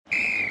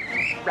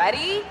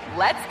Ready?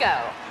 Let's go.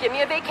 Give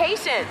me a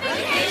vacation.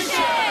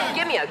 Vacation!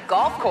 Give me a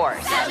golf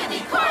course. 70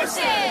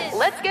 courses!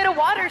 Let's get a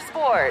water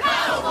sport.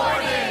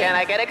 Paddleboarding! Can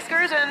I get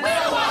excursions?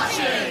 Whale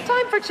watching!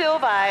 Time for chill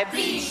vibes.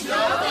 Beach yoga!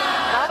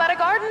 How about a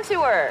garden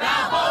tour?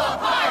 Balboa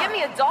Park! Give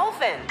me a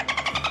dolphin.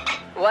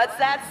 What's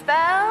that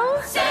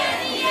spell?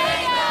 San Diego!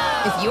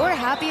 If you're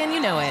happy and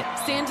you know it,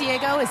 San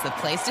Diego is the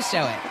place to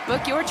show it.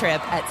 Book your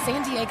trip at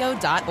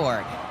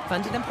sandiego.org.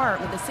 Funded in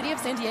part with the City of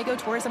San Diego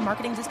Tourism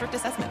Marketing District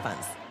Assessment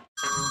Funds.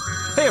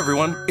 Hey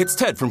everyone, it's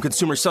Ted from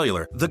Consumer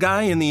Cellular, the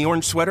guy in the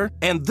orange sweater,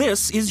 and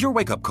this is your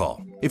wake-up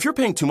call. If you're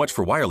paying too much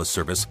for wireless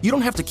service, you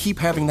don't have to keep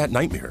having that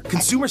nightmare.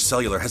 Consumer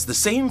Cellular has the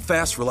same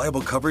fast,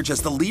 reliable coverage as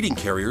the leading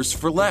carriers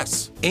for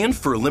less. And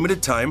for a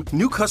limited time,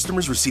 new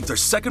customers receive their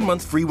second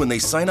month free when they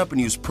sign up and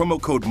use promo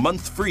code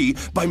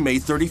MONTHFREE by May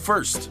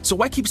 31st. So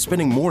why keep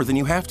spending more than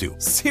you have to?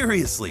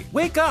 Seriously,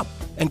 wake up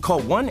and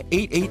call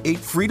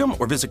 1-888-FREEDOM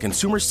or visit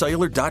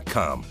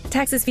consumercellular.com.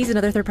 Taxes, fees, and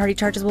other third-party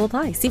charges will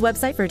apply. See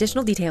website for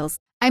additional details.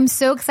 I'm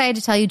so excited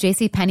to tell you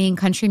JCPenney and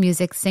country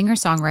music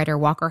singer-songwriter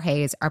Walker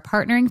Hayes are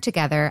partnering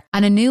together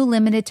on a new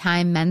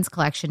limited-time men's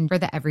collection for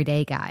the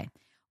everyday guy.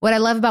 What I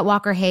love about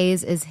Walker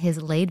Hayes is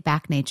his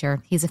laid-back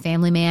nature. He's a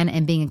family man,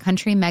 and being a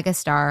country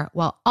megastar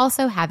while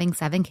also having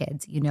 7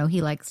 kids, you know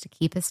he likes to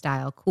keep his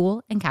style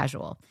cool and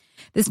casual.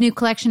 This new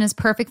collection is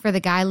perfect for the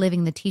guy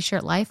living the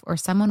t-shirt life or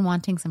someone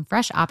wanting some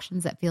fresh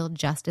options that feel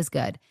just as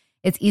good.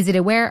 It's easy to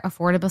wear,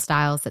 affordable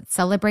styles that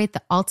celebrate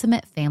the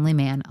ultimate family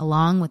man,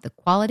 along with the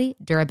quality,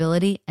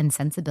 durability, and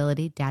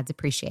sensibility dads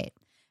appreciate.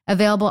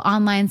 Available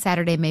online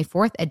Saturday, May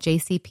 4th at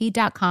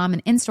jcp.com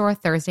and in-store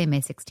Thursday,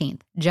 May 16th,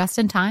 just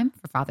in time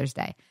for Father's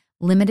Day.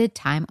 Limited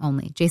time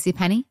only.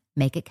 JCPenney,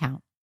 make it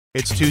count.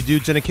 It's Two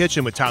Dudes in a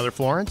Kitchen with Tyler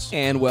Florence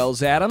and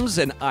Wells Adams,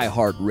 an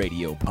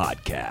iHeartRadio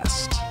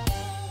podcast.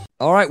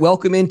 All right,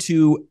 welcome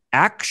into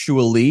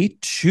actually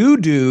Two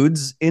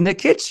Dudes in a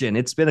Kitchen.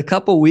 It's been a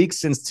couple weeks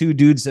since two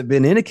dudes have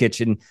been in a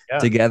kitchen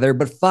together,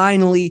 but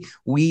finally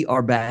we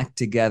are back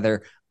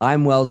together.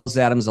 I'm Wells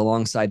Adams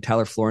alongside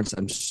Tyler Florence.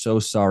 I'm so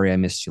sorry I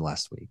missed you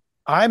last week.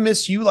 I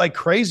miss you like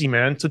crazy,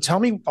 man. So tell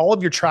me all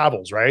of your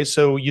travels, right?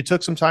 So you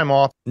took some time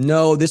off.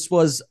 No, this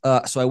was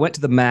so I went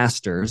to the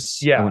Masters.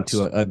 Yeah, I went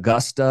to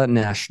Augusta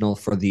National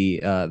for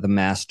the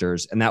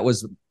Masters, and that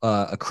was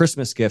a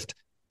Christmas gift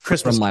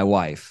from my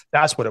wife.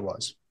 That's what it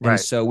was. Right. And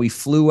so we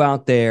flew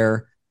out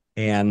there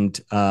and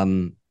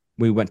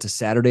we went to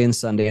Saturday and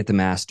Sunday at the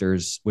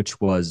Masters, which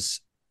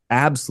was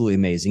absolutely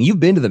amazing. You've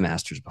been to the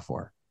Masters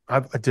before.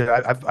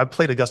 I've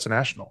played Augusta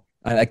National.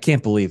 I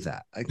can't believe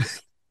that.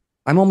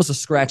 I'm almost a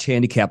scratch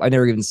handicap. I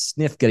never even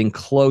sniffed getting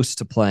close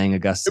to playing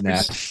Augusta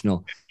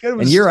National.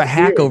 And you're a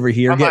hack over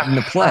here getting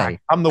to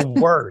play. I'm the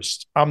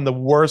worst. I'm the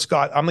worst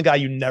guy. I'm the guy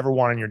you never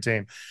want on your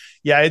team.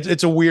 Yeah,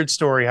 it's a weird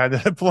story. I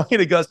ended up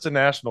playing Augusta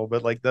National,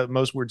 but like the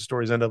most weird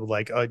stories end up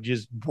like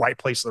just right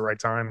place at the right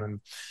time. And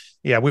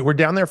yeah, we were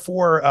down there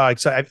for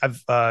so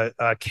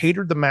I've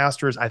catered the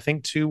Masters, I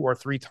think 2 or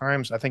 3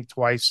 times, I think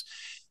twice.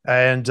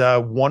 And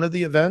one of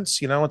the events,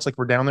 it's like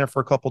we're down there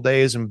for a couple of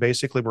days, and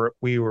basically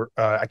we were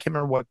I can't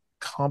remember what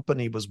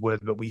company was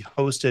with, but we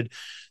hosted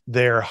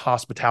their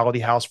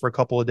hospitality house for a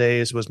couple of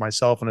days. It was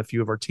myself and a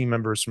few of our team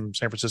members from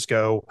San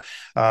Francisco,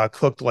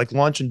 cooked like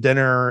lunch and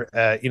dinner.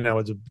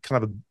 It's a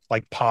kind of a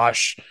like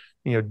posh,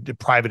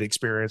 private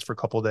experience for a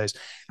couple of days.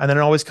 And then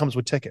it always comes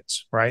with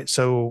tickets, right?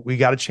 So we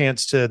got a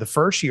chance to, the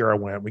first year I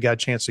went, we got a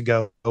chance to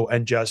go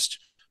and just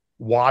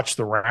watch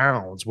the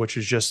rounds, which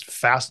is just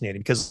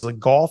fascinating because the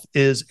golf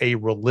is a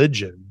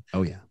religion.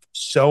 Oh yeah.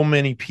 So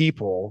many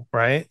people,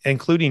 right?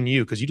 Including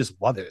you, because you just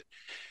love it.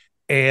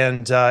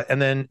 And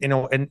then,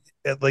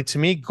 like to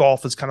me,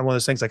 golf is kind of one of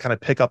those things I kind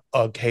of pick up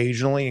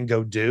occasionally and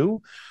go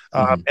do.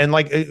 And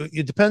like,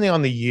 depending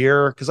on the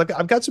year, because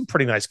I've got some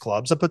pretty nice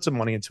clubs. I put some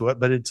money into it,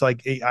 but it's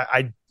like,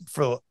 I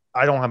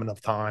don't have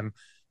enough time.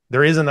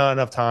 There isn't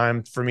enough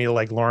time for me to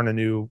like learn a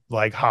new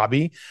like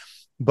hobby.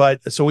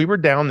 But so we were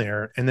down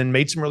there and then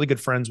made some really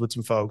good friends with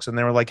some folks. And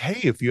they were like,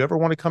 hey, if you ever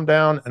want to come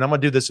down, and I'm going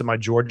to do this in my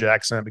Georgia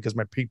accent because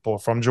my people are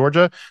from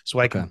Georgia, so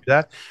I can do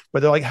that.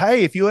 But they're like,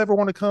 hey, if you ever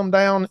want to come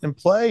down and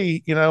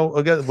play,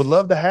 would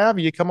love to have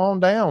you. Come on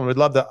down. We'd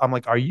love to. I'm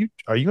like, are you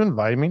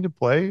inviting me to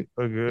play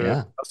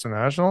Augusta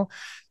National?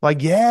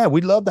 Like, yeah,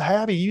 we'd love to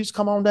have you. You just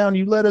come on down.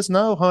 You let us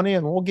know, honey,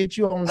 and we'll get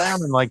you on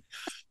down. And like,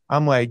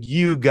 I'm like,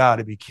 you got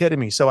to be kidding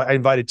me. So I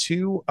invited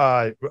 2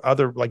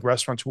 other like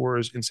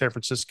restaurateurs in San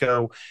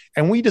Francisco,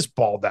 and we just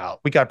balled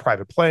out. We got a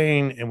private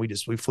plane and we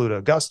flew to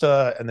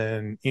Augusta, and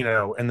then,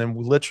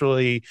 we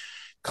literally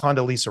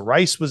Condoleezza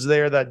Rice was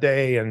there that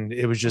day. And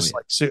it was just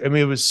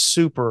it was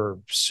super,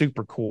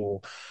 super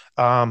cool.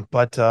 My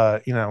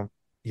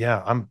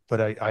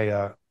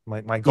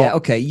goal. Yeah.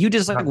 Okay. You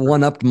just like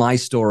one-upped my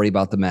story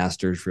about the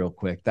Masters real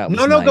quick. That was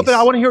nice. But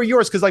I want to hear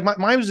yours. Cause like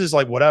mine was just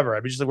like, whatever.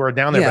 I mean, just like, we were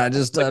down there. Yeah. I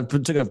just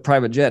took a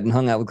private jet and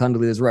hung out with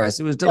Condoleezza Rice.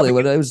 It was totally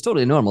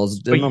normal. It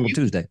was a normal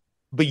Tuesday.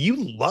 But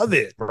you love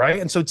it. Right.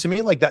 And so to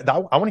me, like that I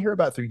want to hear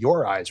about it through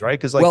your eyes. Right.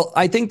 Cause like, well,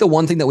 I think the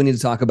one thing that we need to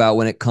talk about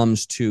when it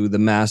comes to the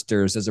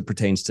Masters as it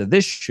pertains to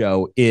this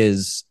show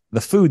is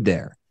the food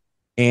there.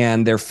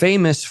 and they're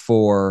famous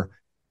for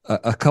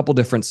a couple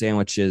different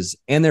sandwiches,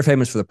 and they're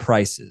famous for the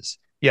prices.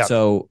 Yeah.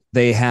 So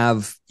they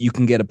have, you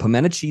can get a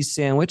pimento cheese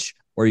sandwich,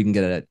 or you can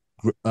get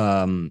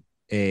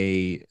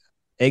a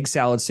egg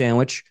salad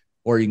sandwich,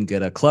 or you can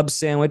get a club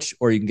sandwich,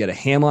 or you can get a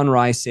ham on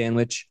rye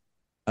sandwich,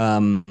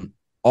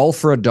 all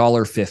for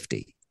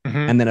 $1.50.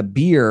 And then a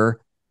beer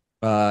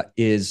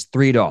is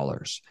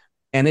 $3.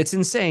 And it's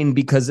insane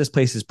because this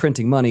place is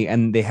printing money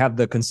and they have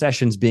the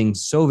concessions being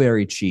so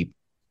very cheap.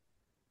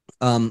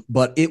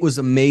 But it was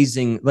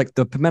amazing. Like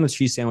the pimento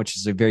cheese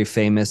sandwiches are very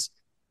famous,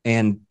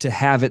 and to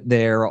have it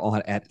there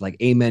at like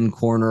Amen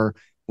Corner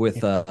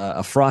with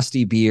a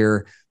frosty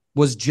beer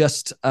was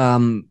just,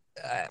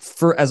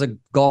 as a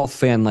golf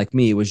fan like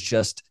me, it was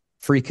just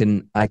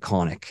freaking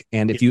iconic.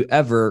 And if you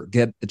ever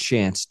get the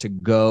chance to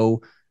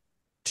go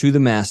to the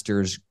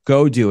Masters,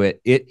 go do it.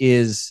 It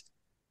is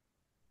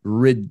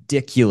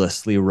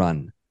ridiculously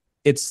run.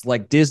 It's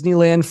like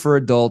Disneyland for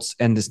adults,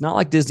 and it's not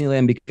like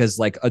Disneyland because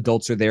like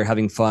adults are there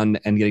having fun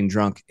and getting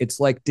drunk. It's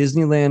like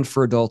Disneyland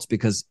for adults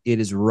because it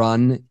is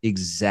run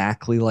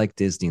exactly like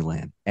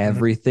Disneyland.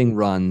 Everything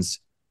runs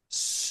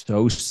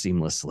so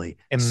seamlessly,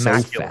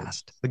 immaculate. So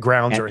fast. The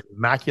grounds are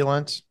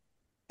immaculate.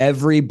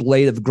 Every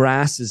blade of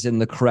grass is in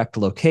the correct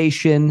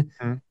location.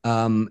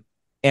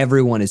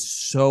 Everyone is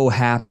so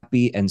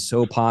happy and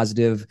so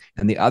positive.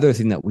 And the other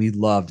thing that we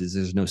loved is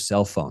there's no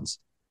cell phones.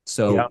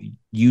 So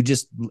you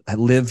just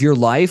live your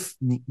life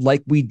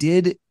like we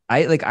did.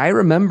 I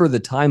remember the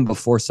time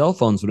before cell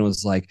phones when it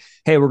was like,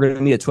 hey, we're going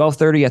to meet at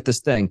 12:30 at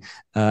this thing.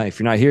 If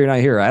you're not here, you're not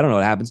here. I don't know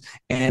what happens.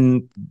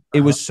 And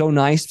it was so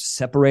nice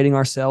separating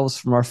ourselves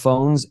from our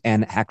phones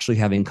and actually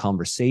having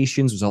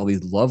conversations with all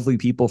these lovely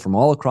people from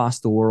all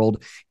across the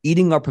world,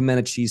 eating our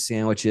pimento cheese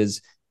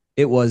sandwiches.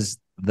 It was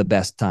the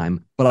best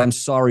time, but I'm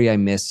sorry I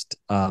missed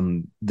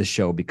the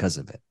show because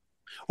of it.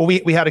 Well,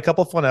 we had a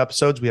couple of fun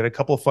episodes. We had a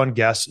couple of fun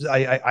guests.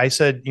 I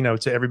said,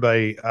 to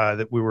everybody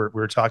that we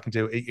were talking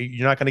to,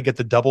 you're not going to get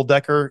the double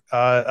decker,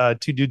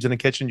 two dudes in a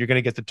kitchen. You're going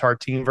to get the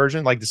tartine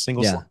version, like the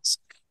single slice.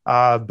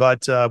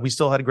 But we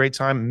still had a great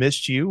time.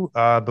 Missed you,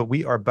 but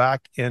we are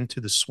back into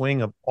the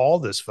swing of all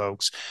this,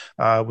 folks,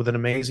 with an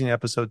amazing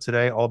episode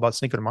today, all about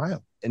Cinco de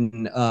Mayo.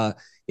 And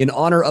in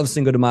honor of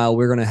Cinco de Mayo,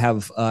 we're going to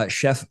have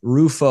Chef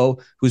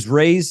Ruffo, who's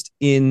raised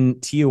in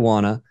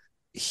Tijuana.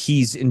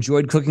 He's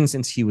enjoyed cooking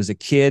since he was a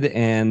kid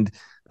and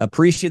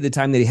appreciated the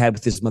time that he had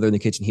with his mother in the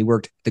kitchen. He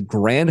worked at the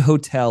Grand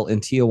Hotel in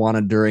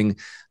Tijuana during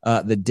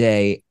the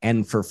day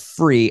and for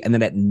free. And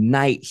then at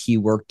night, he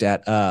worked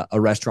at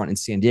a restaurant in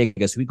San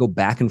Diego. So we go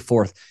back and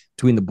forth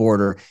between the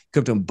border,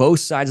 cooked on both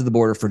sides of the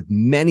border for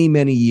many,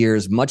 many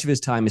years. Much of his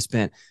time is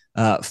spent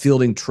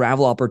fielding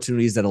travel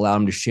opportunities that allow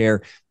him to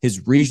share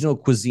his regional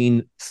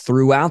cuisine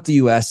throughout the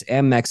U.S.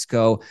 and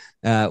Mexico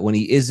when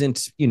he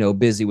isn't,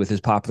 busy with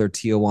his popular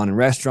Tijuana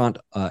restaurant.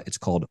 It's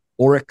called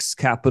Oryx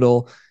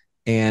Capital,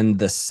 and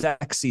the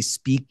sexy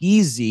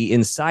speakeasy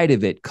inside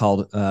of it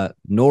called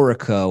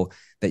Norico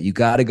that you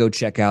got to go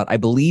check out. I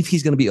believe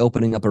he's going to be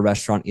opening up a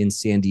restaurant in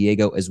San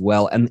Diego as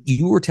well. And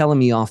you were telling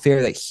me off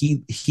air that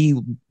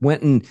he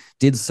went and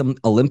did some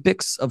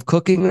Olympics of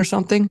cooking or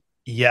something.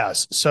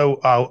 Yes. So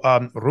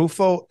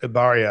Ruffo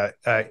Ibarra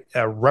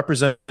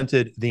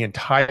represented the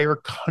entire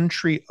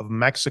country of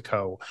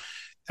Mexico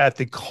at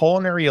the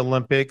Culinary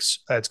Olympics.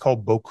 It's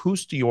called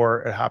Bocuse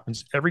d'Or. It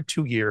happens every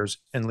 2 years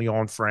in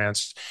Lyon,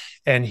 France.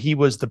 And he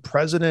was the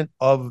president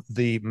of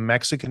the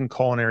Mexican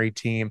culinary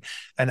team.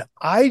 And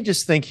I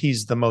just think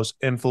he's the most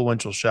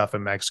influential chef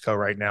in Mexico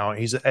right now.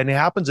 And he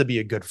happens to be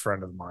a good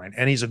friend of mine.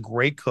 And he's a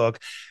great cook.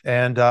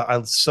 And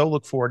I so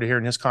look forward to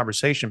hearing his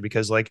conversation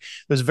because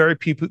there's very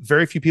few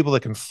people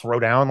that can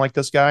throw down like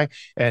this guy.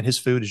 And his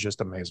food is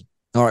just amazing.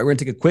 All right, we're going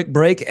to take a quick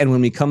break, and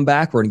when we come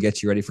back, we're going to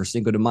get you ready for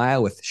Cinco de Mayo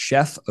with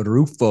Chef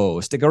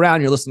Ruffo. Stick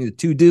around. You're listening to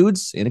Two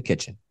Dudes in a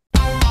Kitchen.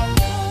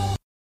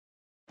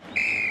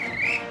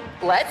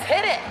 Let's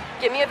hit it.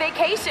 Give me a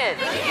vacation.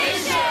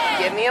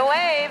 Give me a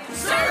wave.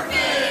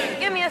 Surfing.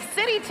 Give me a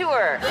city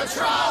tour. The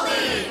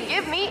trolley.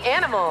 Give me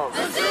animals.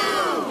 The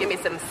zoo. Give me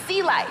some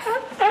sea life.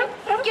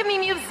 Give me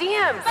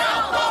museums.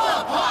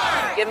 Balboa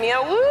Park. Give me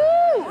a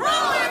woo.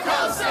 Roller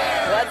coaster.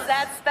 What's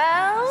that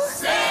spell?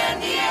 San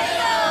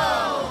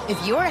Diego.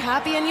 If you're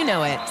happy and you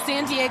know it,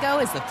 San Diego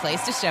is the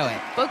place to show it.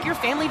 Book your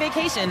family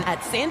vacation at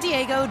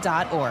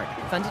sandiego.org.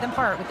 Funded in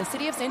part with the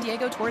City of San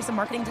Diego Tourism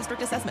Marketing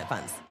District Assessment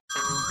Funds.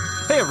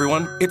 Hey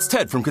everyone, it's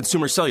Ted from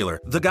Consumer Cellular,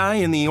 the guy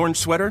in the orange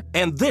sweater,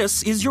 and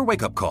this is your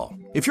wake-up call.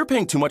 If you're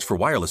paying too much for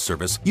wireless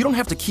service, you don't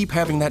have to keep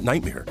having that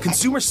nightmare.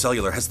 Consumer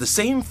Cellular has the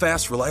same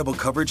fast, reliable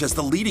coverage as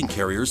the leading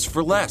carriers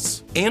for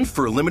less. And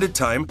for a limited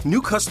time,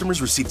 new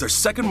customers receive their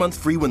second month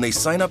free when they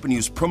sign up and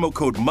use promo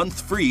code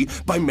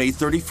MONTHFREE by May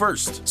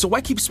 31st. So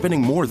why keep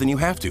spending more than you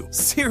have to?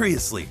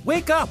 Seriously,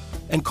 wake up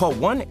and call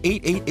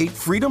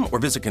 1-888-FREEDOM or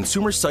visit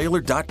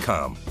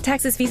consumercellular.com.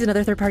 Taxes, fees, and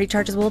other third-party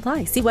charges will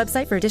apply. See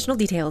website for additional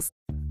details.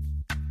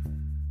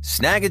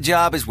 Snag a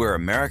Job is where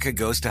America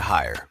goes to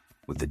hire,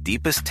 with the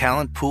deepest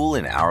talent pool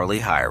in hourly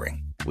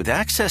hiring. With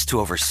access to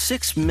over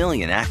 6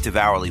 million active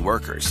hourly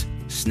workers,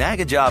 Snag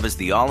a Job is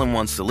the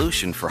all-in-one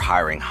solution for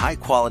hiring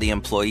high-quality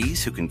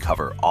employees who can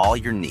cover all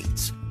your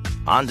needs.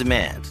 On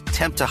demand,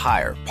 temp to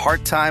hire,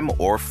 part-time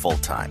or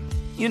full-time.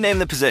 You name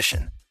the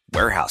position.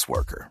 Warehouse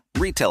worker,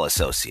 retail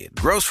associate,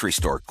 grocery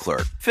store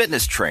clerk,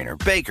 fitness trainer,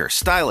 baker,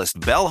 stylist,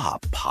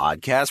 bellhop,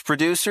 podcast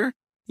producer.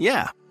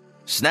 Yeah,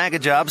 Snag a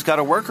Job's got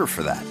a worker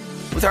for that.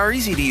 With our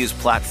easy-to-use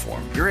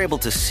platform, you're able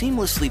to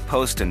seamlessly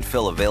post and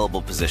fill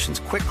available positions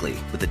quickly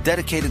with a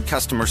dedicated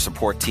customer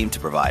support team to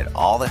provide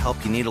all the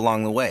help you need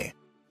along the way.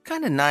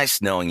 Kind of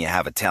nice knowing you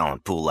have a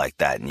talent pool like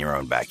that in your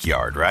own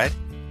backyard, right?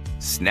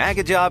 Snag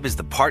a Job is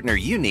the partner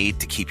you need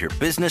to keep your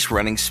business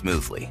running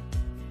smoothly.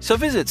 So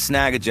visit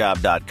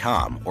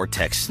snagajob.com or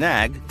text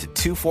snag to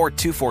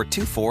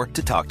 242424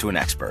 to talk to an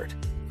expert.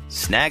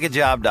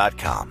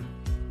 Snagajob.com,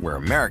 where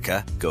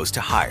America goes to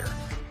hire.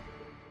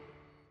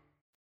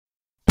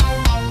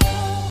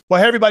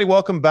 Well, hey, everybody,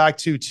 welcome back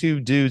to Two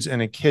Dudes in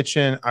a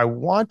Kitchen. I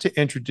want to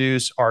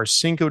introduce our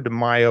Cinco de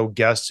Mayo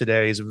guest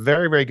today. He's a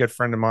very, very good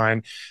friend of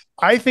mine.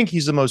 I think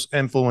he's the most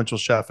influential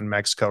chef in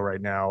Mexico right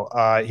now.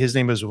 His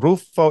name is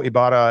Ruffo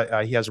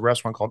Ibarra. He has a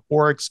restaurant called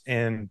Oryx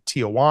in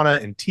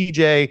Tijuana and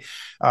TJ.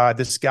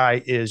 This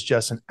guy is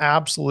just an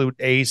absolute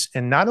ace.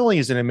 And not only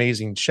is he an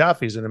amazing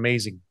chef, he's an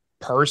amazing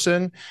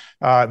person.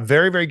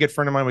 Very, very good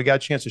friend of mine. We got a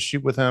chance to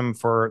shoot with him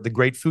for the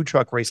Great Food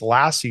Truck Race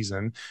last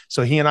season.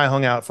 So he and I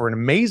hung out for an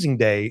amazing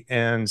day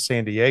in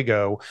San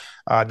Diego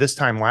this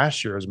time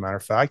last year, as a matter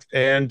of fact.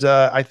 And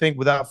I think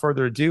without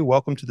further ado,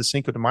 welcome to the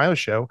Cinco de Mayo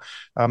show.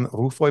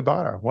 Ruffo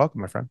Ibarra. Welcome,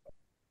 my friend.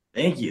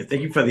 Thank you.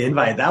 Thank you for the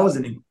invite. That was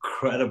an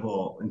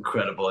incredible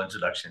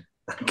introduction.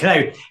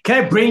 Can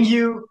I bring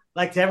you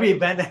like to every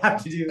event I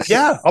have to do?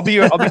 Yeah, I'll be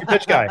your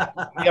pitch guy.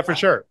 Yeah, for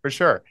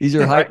sure. He's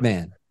your hype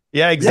man.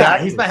 Yeah, exactly.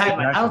 Yeah, he's my hype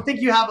man. I don't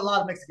think you have a lot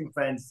of Mexican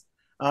friends,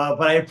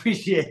 but I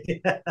appreciate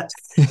it.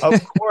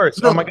 Of course.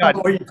 Oh my God.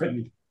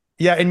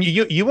 Yeah, and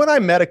you and I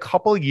met a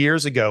couple of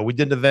years ago. We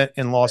did an event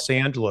in Los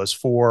Angeles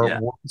for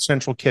World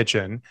Central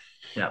Kitchen.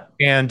 Yeah,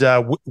 and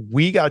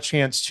we got a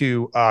chance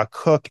to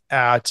cook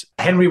at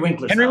Henry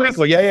Winkler's house.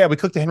 Yeah. We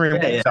cooked at Henry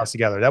Winkler's house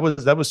together. That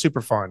was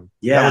super fun.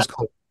 Yeah, that was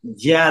cool.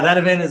 Yeah, that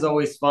event is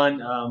always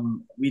fun.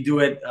 We do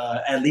it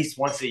at least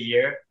once a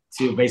year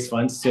to raise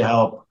funds to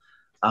help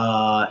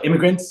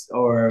immigrants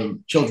or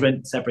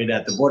children separated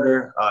at the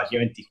border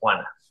here in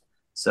Tijuana.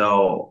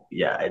 So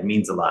yeah, it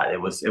means a lot.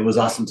 It was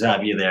awesome to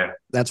have you there.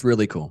 That's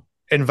really cool.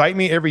 Invite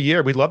me every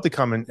year. We'd love to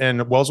come,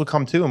 and Wells will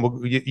come too,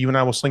 and you and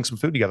I will sling some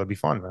food together. It'll be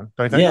fun, man.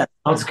 Don't you think? Yeah,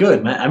 sounds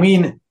good, man. I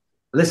mean,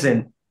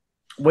 listen,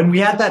 when we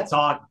had that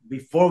talk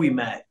before we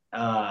met,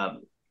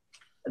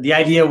 the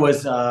idea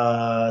was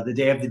the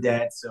Day of the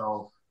Dead,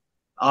 so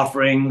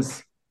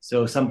offerings,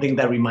 so something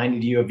that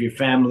reminded you of your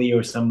family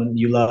or someone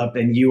you loved,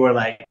 and you were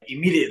like,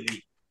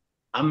 immediately,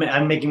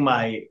 I'm making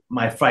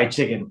my fried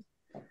chicken.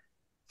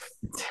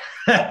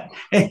 and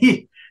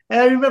I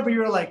remember you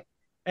were like,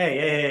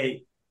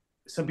 hey,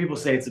 some people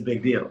say it's a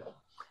big deal.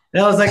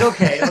 And I was like,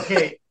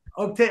 okay,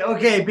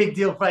 big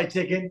deal fried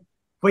chicken.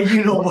 But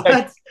you know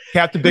what?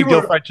 Captain Big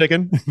Deal fried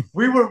chicken.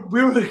 we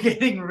were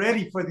getting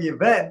ready for the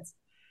event,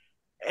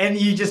 and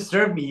you just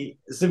served me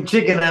some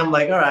chicken. And I'm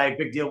like, all right,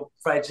 big deal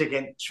fried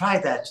chicken. Try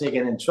that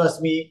chicken, and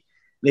trust me,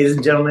 ladies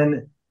and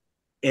gentlemen,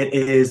 it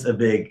is a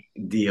big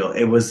deal.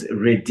 It was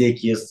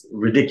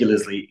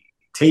ridiculously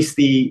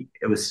tasty.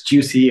 It was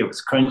juicy. It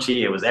was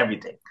crunchy. It was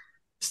everything.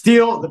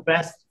 Still the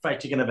best fried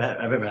chicken I've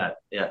ever had.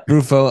 Yeah.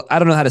 Ruffo, I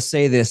don't know how to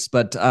say this,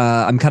 but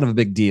I'm kind of a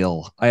big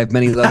deal. I have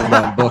many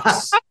leather-bound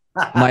books.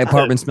 My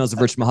apartment smells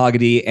of rich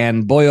mahogany,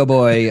 and boy, oh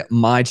boy,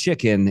 my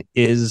chicken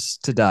is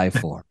to die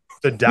for.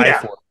 To die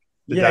for.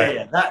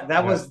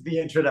 That was the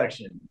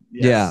introduction.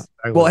 Yes.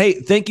 Yeah. Well, hey,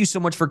 thank you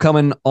so much for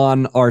coming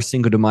on our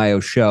Cinco de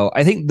Mayo show.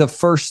 I think the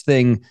first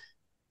thing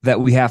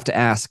that we have to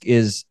ask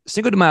is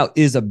Cinco de Mayo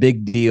is a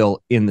big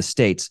deal in the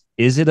States.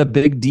 Is it a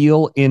big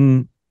deal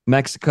in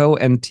Mexico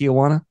and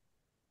Tijuana?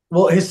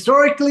 Well,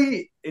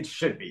 historically, it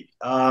should be.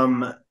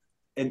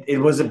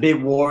 It was a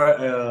big war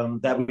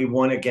that we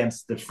won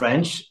against the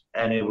French,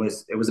 and it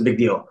was a big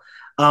deal.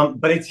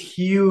 But it's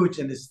huge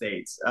in the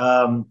States.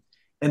 And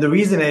the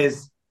reason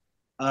is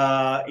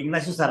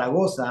Ignacio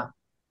Zaragoza,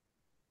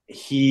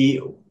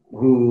 who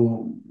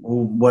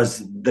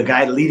was the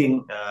guy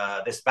leading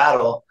this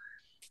battle,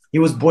 he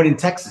was born in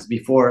Texas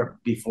before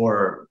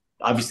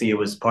obviously it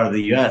was part of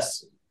the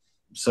U.S.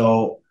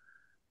 So,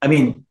 I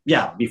mean,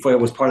 before it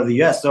was part of the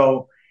U.S.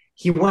 So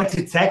he went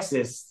to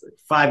Texas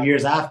 5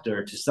 years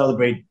after to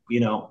celebrate,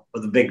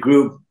 with a big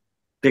group,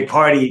 big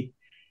party.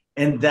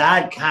 And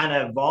that kind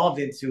of evolved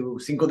into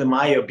Cinco de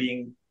Mayo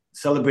being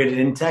celebrated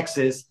in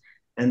Texas.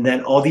 And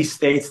then all these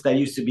states that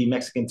used to be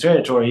Mexican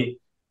territory.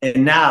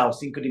 And now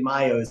Cinco de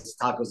Mayo is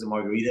tacos and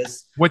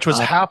margaritas. Which was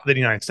half of the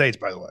United States,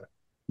 by the way.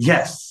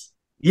 Yes,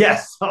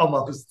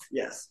 almost.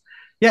 Yes.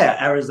 Yeah,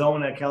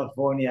 Arizona,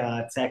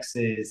 California,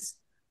 Texas,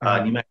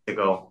 New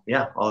Mexico.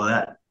 Yeah, all of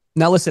that.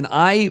 Now, listen,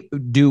 I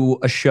do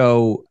a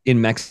show in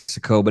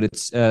Mexico, but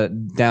it's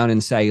down in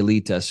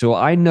Sayulita. So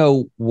I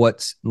know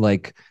what's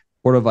like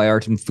Puerto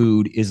Vallarta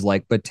food is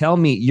like. But tell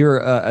me, you're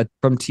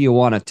from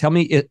Tijuana. Tell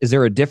me, is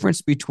there a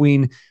difference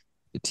between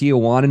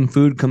Tijuanan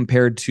food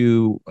compared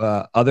to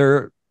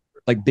other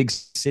like big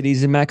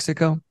cities in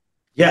Mexico?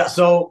 Yeah,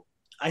 so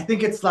I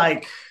think it's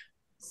like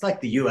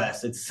the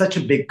US. It's such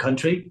a big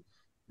country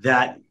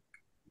that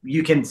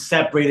you can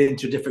separate it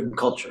into different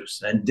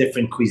cultures and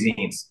different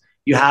cuisines.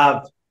 You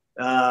have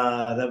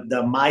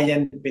the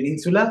Mayan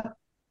Peninsula,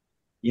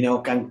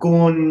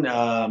 Cancun,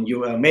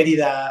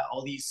 Merida,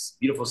 all these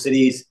beautiful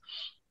cities,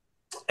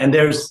 and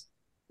there's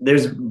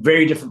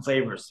very different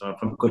flavors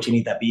from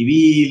cochinita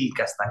pibil,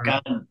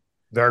 castacan.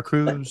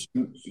 Veracruz.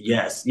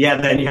 Yes, yeah.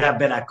 Then you have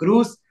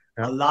Veracruz,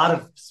 a lot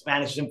of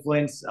Spanish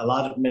influence, a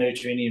lot of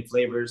Mediterranean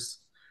flavors.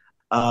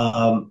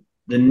 The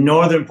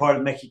northern part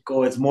of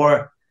Mexico is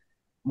more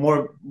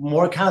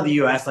kind of the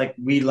U.S. Like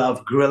we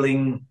love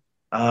grilling.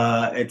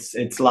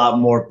 It's a lot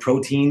more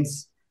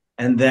proteins,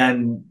 and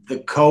then the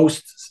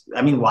coast.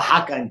 I mean,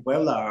 Oaxaca and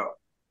Puebla are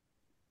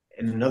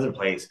in another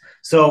place,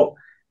 so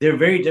they're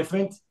very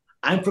different.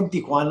 I'm from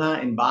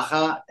Tijuana in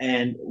Baja,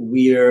 and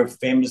we're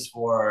famous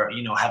for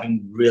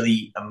having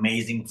really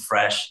amazing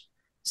fresh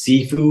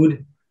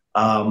seafood.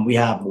 We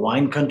have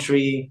wine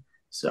country,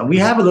 so we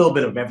have a little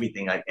bit of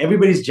everything. Like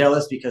everybody's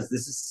jealous because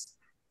this is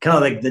kind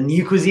of like the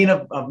new cuisine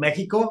of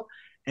Mexico,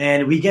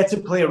 and we get to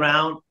play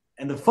around.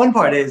 And the fun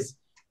part is,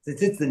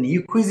 since it's the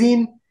new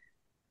cuisine,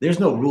 there's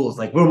no rules.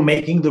 Like we're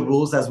making the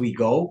rules as we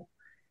go,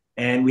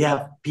 and we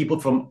have people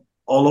from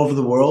all over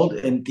the world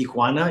in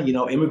Tijuana.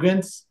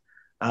 Immigrants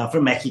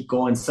from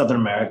Mexico and Southern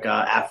America,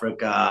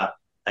 Africa,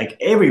 like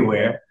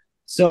everywhere.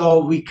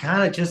 So we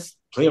kind of just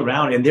play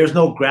around, and there's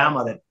no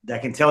grandma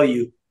that can tell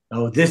you,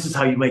 oh, this is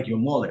how you make your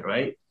mole,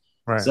 right?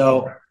 Right.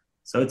 So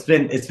it's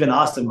been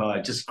awesome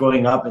just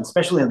growing up, and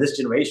especially in this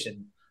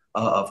generation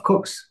of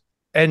cooks.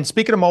 And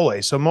speaking of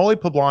mole, so mole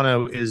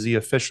poblano is the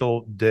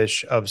official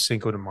dish of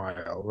Cinco de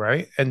Mayo,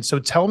 right? And so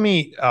tell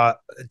me,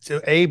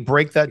 to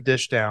break that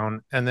dish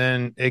down, and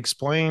then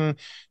explain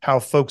how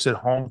folks at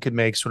home could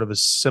make sort of a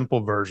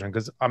simple version,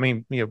 because I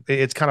mean,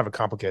 it's kind of a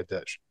complicated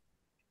dish.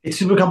 It's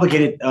super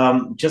complicated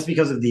just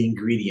because of the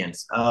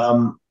ingredients.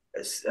 Mole,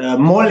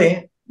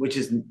 which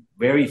is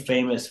very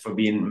famous for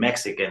being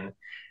Mexican,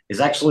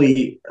 is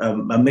actually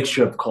a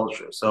mixture of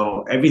culture.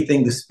 So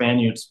everything the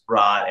Spaniards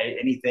brought,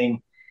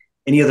 anything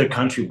any other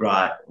country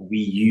brought, we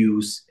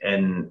use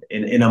in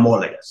a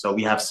mole. So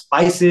we have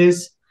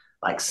spices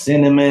like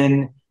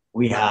cinnamon.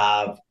 We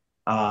have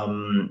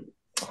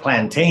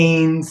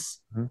plantains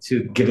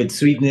to give it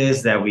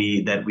sweetness that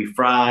we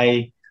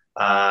fry.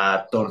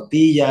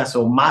 Tortilla,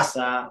 so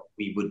masa,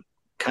 we would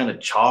kind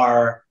of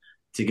char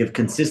to give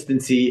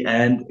consistency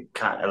and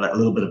kind of a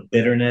little bit of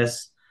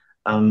bitterness.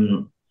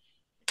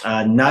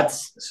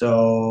 Nuts,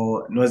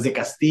 so nuez de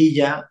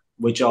Castilla,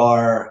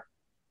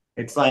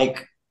 it's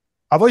like,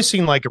 I've always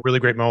seen like a really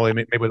great mole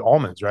made with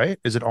almonds, right?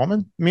 Is it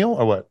almond meal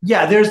or what?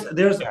 Yeah, there's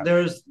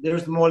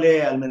mole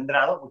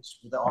almendrado, which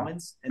is the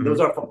almonds, and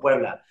those are from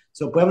Puebla.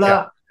 So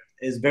Puebla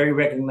is very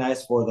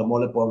recognized for the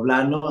mole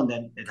poblano, and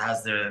then it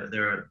has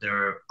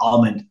their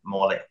almond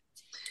mole.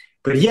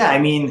 But yeah, I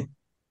mean,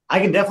 I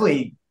can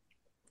definitely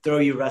throw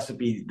you a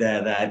recipe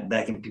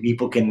that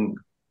people can,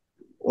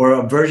 or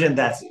a version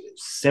that's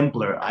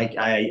simpler.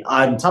 I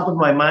on top of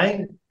my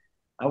mind,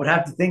 I would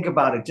have to think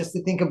about it, just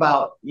to think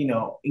about,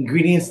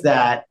 ingredients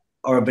that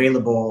are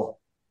available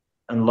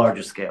on a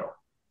larger scale.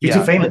 You're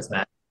too famous,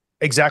 man.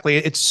 Exactly.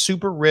 It's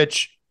super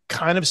rich,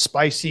 kind of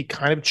spicy,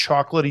 kind of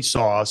chocolatey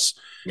sauce.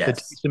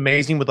 Yes. It's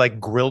amazing with like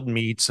grilled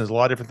meats. There's a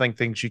lot of different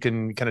things you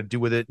can kind of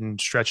do with it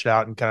and stretch it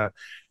out and kind of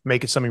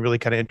make it something really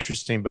kind of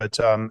interesting. But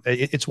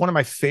it's one of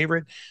my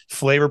favorite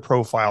flavor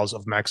profiles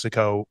of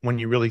Mexico when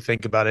you really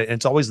think about it. And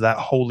it's always that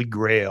holy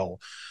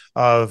grail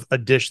of a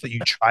dish that you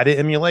try to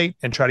emulate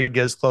and try to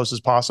get as close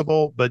as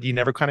possible, but you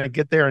never kind of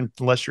get there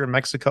unless you're in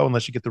Mexico,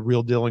 unless you get the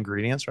real deal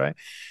ingredients, right?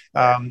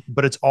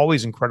 But it's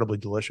always incredibly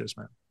delicious,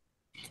 man.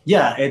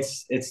 Yeah,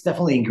 it's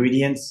definitely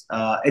ingredients.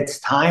 It's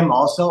time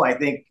also. I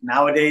think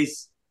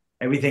nowadays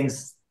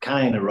everything's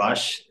kind of in a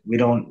rush.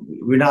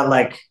 We're not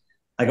like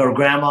our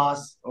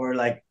grandmas or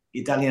like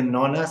Italian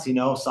nonas,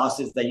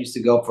 sauces that used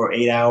to go for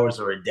 8 hours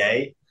or a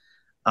day.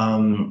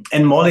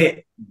 And mole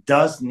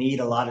does need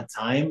a lot of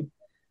time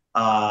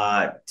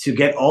to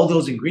get all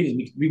those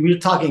ingredients. We're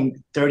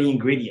talking 30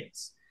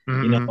 ingredients,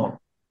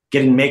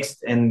 getting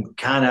mixed and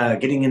kind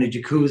of getting in a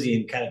jacuzzi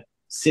and kind of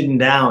sitting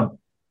down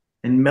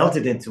and melt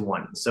it into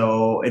one.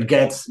 So it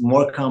gets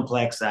more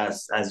complex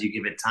as you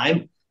give it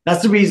time.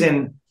 That's the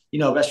reason,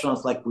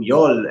 restaurants like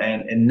Puyol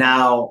and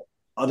now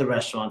other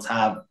restaurants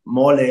have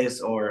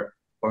moles or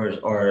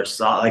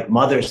like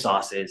mother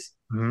sauces,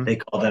 they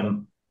call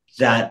them,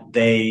 that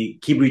they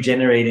keep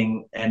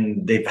regenerating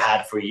and they've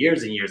had for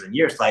years and years and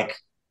years, like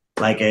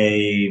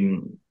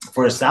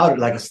for a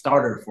sourdough, like a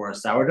starter for a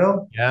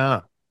sourdough. Yeah.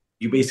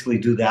 You basically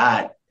do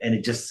that and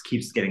it just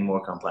keeps getting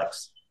more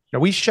complex. Now,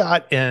 we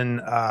shot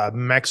in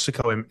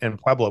Mexico in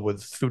Puebla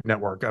with Food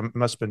Network. It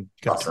must have been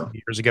Awesome.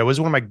 20 years ago. It was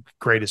one of my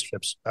greatest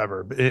trips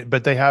ever.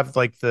 But they have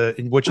like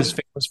which is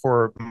famous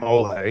for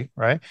mole,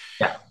 right?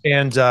 Yeah.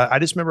 And I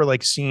just remember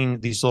like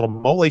seeing these little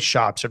mole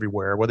shops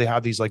everywhere where they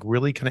have these like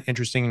really kind of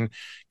interesting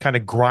kind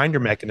of grinder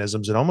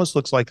mechanisms. It almost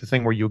looks like the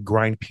thing where you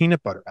grind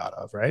peanut butter out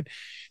of, right?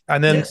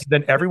 And then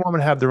everyone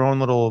would have their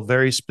own little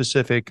very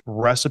specific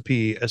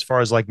recipe as far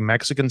as like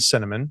Mexican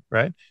cinnamon,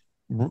 right?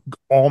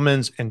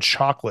 Almonds and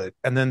chocolate,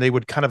 and then they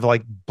would kind of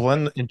like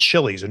blend in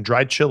chilies and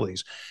dried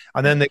chilies,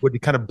 and then they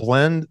would kind of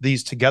blend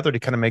these together to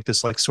kind of make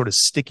this like sort of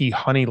sticky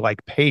honey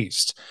like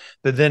paste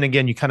that then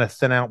again you kind of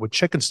thin out with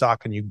chicken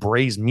stock and you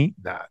braise meat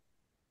in that.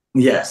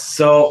 Yes,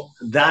 so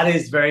that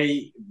is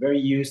very very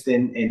used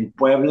in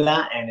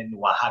Puebla and in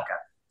Oaxaca.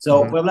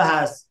 So Puebla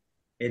has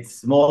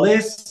its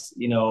moles,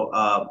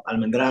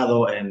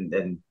 almendrado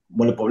and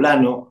mole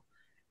poblano,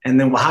 and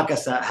then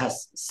Oaxaca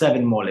has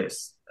 7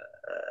 moles.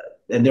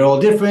 And they're all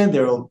different.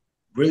 They're all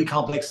really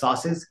complex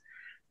sauces,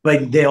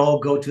 but they all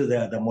go to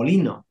the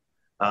molino.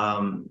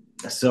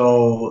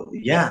 So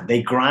yeah,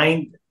 they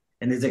grind,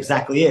 and it's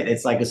exactly it.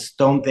 It's like a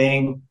stone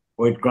thing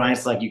where it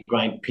grinds like you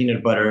grind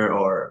peanut butter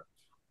or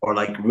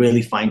like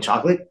really fine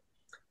chocolate,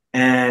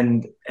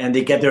 and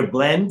they get their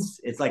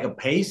blends. It's like a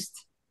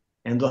paste,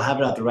 and they'll have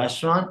it at the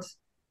restaurant,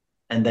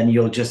 and then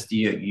you'll just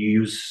you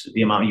use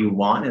the amount you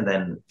want, and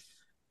then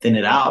thin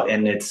it out,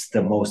 and it's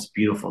the most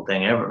beautiful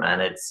thing ever,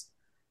 man.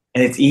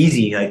 It's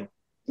easy, like,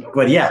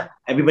 but yeah,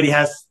 everybody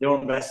has their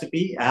own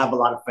recipe. I have a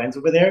lot of friends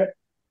over there.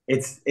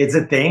 It's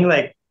a thing,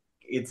 like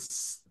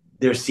it's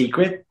their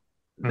secret.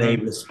 They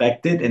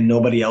respect it, and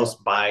nobody else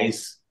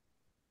buys,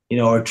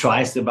 or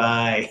tries to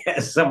buy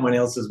someone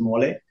else's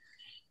mole.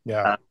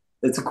 Yeah,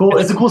 it's a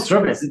cool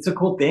service. It's a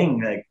cool thing.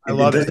 Like I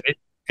love it.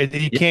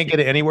 You can't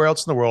get it anywhere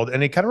else in the world,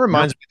 and it kind of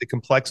reminds me of the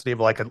complexity of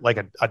like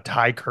a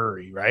Thai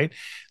curry, right?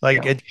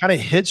 Like it kind of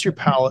hits your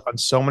palate on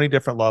so many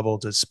different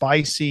levels. It's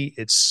spicy,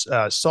 it's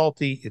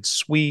salty, it's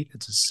sweet,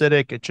 it's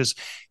acidic.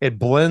 It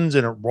blends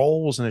and it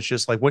rolls, and it's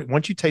just like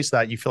once you taste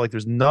that, you feel like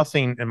there's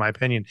nothing, in my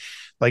opinion,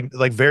 like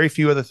very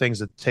few other things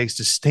that taste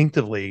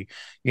distinctively,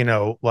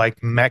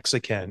 like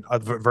Mexican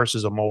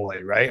versus a mole,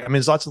 right? I mean,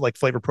 there's lots of like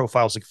flavor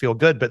profiles that feel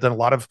good, but then a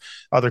lot of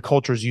other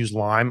cultures use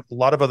lime, a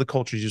lot of other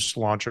cultures use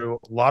cilantro,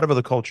 a lot of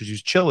other cultures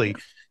use chili,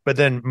 but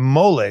then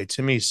mole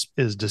to me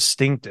is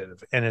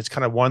distinctive, and it's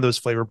kind of one of those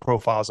flavor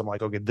profiles. I'm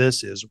like, okay,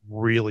 this is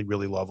really,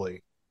 really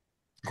lovely.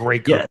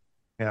 Great.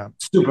 Yeah.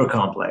 Super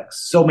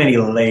complex. So many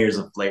layers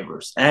of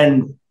flavors.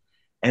 And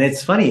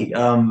it's funny.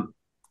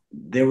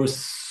 There's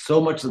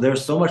so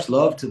much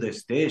love to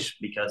this dish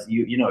because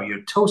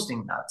you're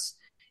toasting nuts,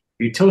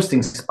 you're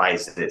toasting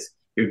spices,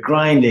 you're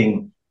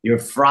grinding, you're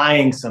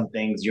frying some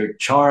things, you're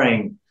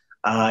charring,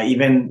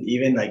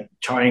 even like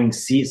charring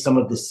some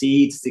of the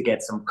seeds to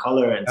get some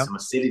color and some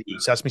acidity.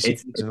 Sesame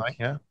seeds,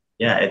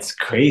 yeah, it's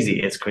crazy.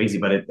 It's crazy,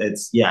 but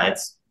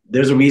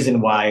there's a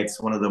reason why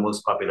it's one of the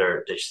most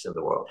popular dishes in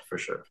the world for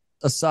sure.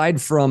 Aside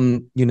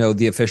from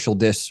the official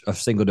dish of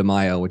Cinco de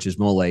Mayo, which is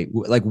mole,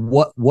 like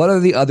what are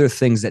the other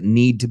things that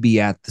need to be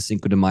at the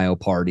Cinco de Mayo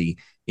party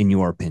in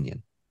your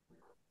opinion?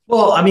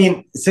 Well, I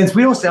mean, since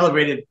we don't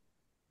celebrate it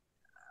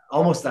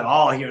almost at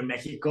all here in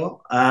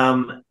Mexico,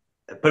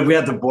 but we're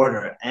at the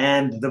border,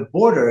 and the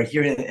border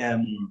here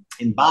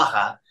in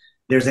Baja,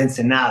 there's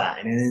Ensenada,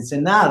 and in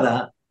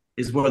Ensenada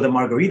is where the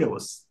margarita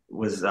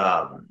was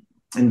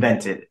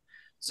invented.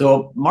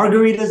 So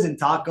margaritas and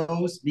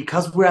tacos,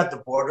 because we're at the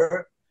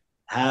border,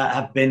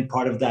 have been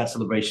part of that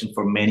celebration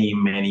for many,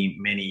 many,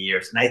 many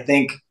years. And I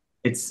think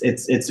it's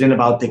been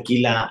about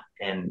tequila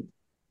and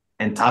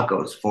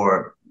tacos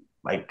for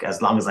like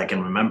as long as I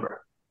can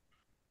remember.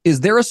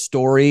 Is there a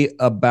story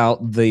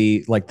about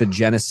the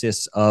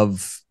genesis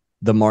of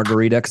the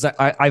margarita? Because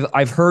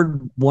I've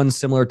heard one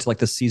similar to like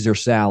the Caesar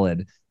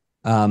salad,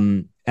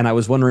 and I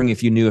was wondering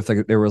if you knew if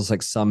there was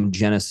like some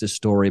genesis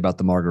story about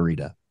the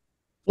margarita.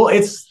 Well,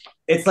 it's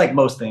like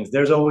most things.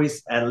 There's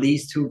always at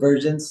least 2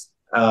 versions.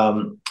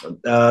 The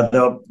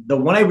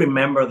one I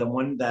remember, the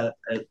one that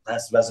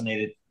has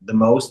resonated the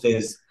most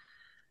is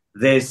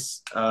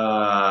this.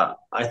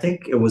 I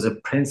think it was a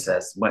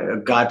princess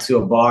got to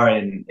a bar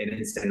in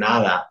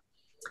Ensenada,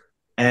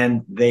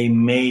 and they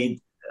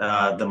made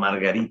the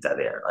margarita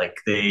there. Like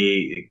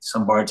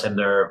some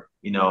bartender,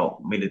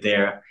 made it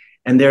there.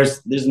 And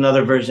there's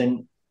another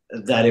version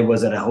that it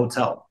was at a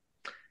hotel.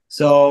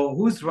 So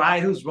who's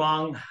right, who's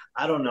wrong?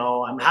 I don't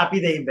know. I'm happy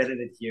they invented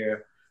it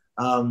here.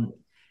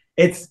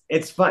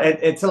 It's fun.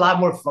 It's a lot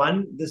more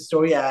fun, this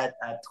story at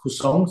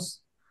Husong's,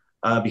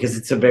 because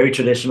it's a very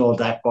traditional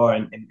dive bar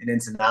in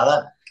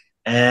Ensenada.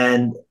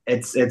 And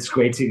it's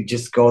great to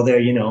just go there,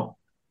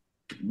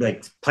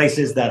 like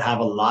places that have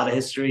a lot of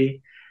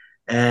history.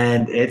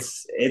 And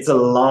it's a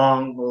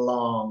long,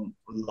 long,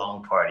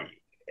 long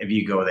party if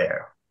you go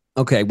there.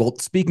 Okay, well,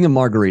 speaking of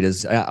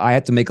margaritas, I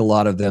had to make a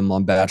lot of them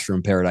on Bachelor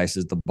in Paradise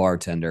as the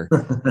bartender.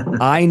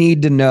 I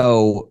need to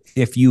know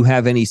if you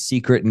have any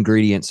secret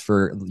ingredients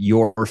for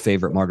your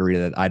favorite margarita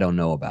that I don't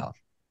know about.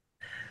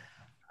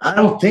 I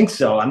don't think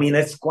so. I mean,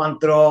 it's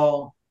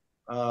Cointreau,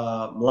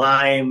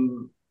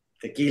 lime,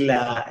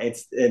 tequila.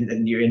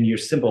 And you're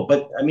simple.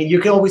 But I mean, you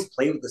can always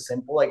play with the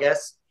simple, I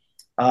guess.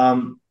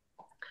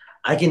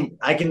 I can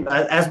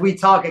as we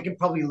talk, I can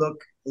probably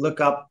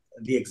look up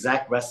the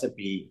exact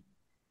recipe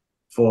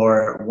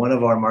for one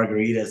of our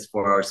margaritas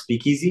for our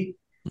speakeasy,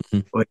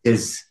 which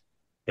is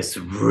it's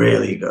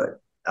really good.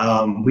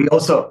 We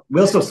also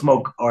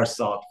smoke our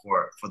salt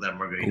for that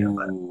margarita,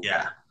 but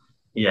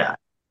yeah.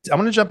 I'm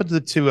going to jump into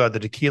the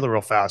tequila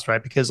real fast,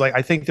 right? Because like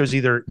I think there's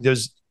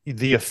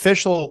the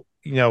official,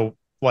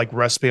 like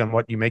recipe on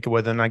what you make it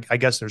with, and I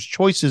guess there's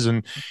choices,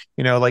 and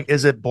like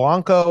is it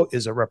blanco,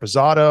 is it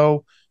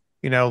reposado?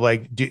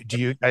 Like do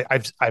you?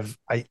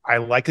 I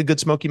like a good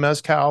smoky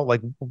mezcal.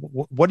 Like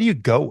what do you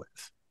go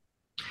with?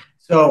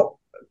 So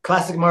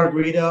classic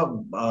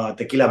margarita,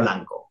 tequila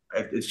blanco.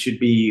 It should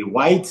be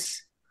white,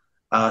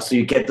 so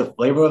you get the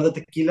flavor of the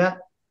tequila.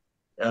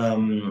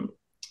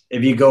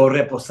 If you go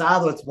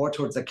reposado, it's more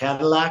towards the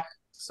Cadillac,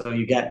 so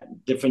you get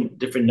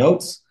different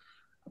notes.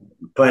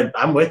 But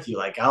I'm with you.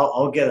 Like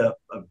I'll get a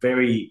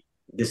very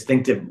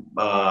distinctive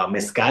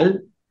mezcal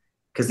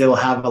because they will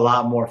have a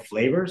lot more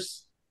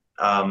flavors,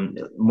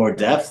 more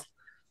depth.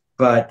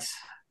 But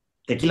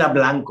tequila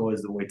blanco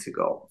is the way to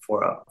go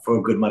for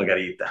a good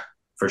margarita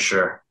for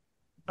sure.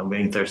 I'm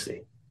getting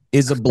thirsty.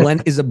 Is a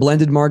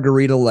blended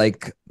margarita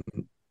like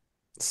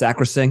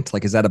sacrosanct?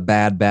 Like, is that a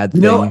bad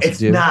thing? No, it's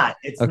to do? not.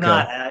 It's okay.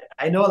 not.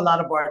 I know a lot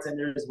of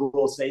bartenders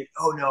will say,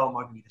 "Oh no,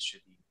 margarita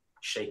should be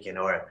shaken,"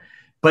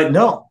 but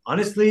no.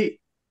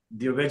 Honestly,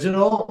 the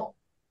original.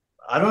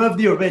 I don't have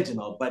the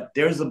original, but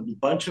there's a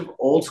bunch of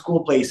old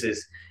school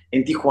places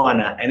in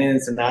Tijuana and in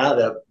Ensenada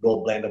that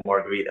will blend a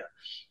margarita,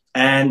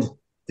 and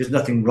there's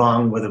nothing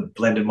wrong with a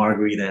blended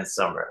margarita in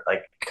summer.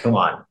 Like, come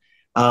on.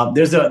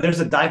 There's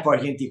a dive bar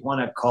here in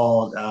Tijuana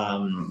called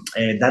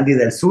Dandy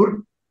del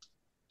Sur.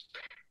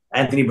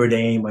 Anthony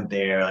Bourdain went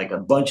there. Like a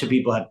bunch of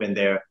people have been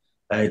there.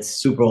 It's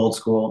super old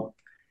school,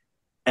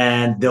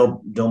 and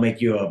they'll make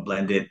you a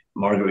blended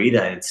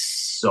margarita. And it's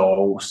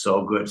so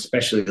good,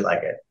 especially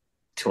like at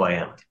 2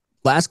 a.m.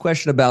 Last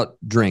question about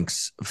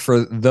drinks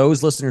for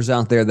those listeners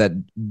out there that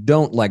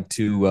don't like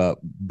to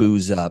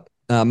booze up.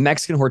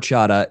 Mexican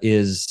horchata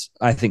is,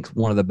 I think,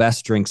 one of the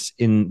best drinks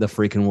in the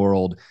freaking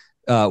world.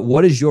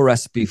 What is your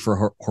recipe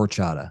for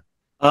horchata?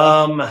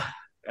 I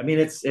mean,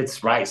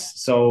 it's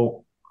rice.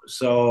 So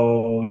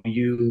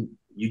you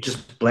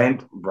just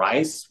blend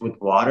rice with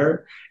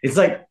water. It's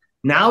like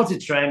now it's a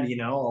trend,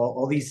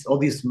 all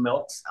these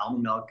milks,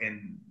 almond milk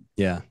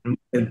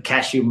and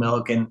cashew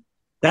milk, and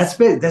that's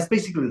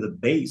basically the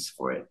base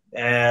for it.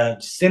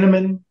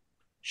 Cinnamon,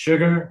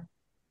 sugar,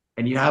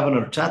 and you have an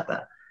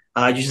horchata.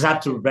 You just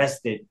have to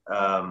rest it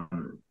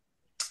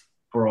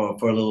for a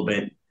little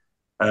bit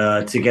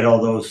to get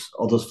all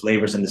those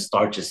flavors and the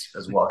starches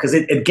as well, because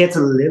it gets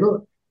a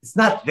little. It's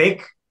not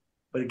thick,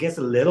 but it gets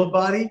a little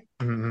body.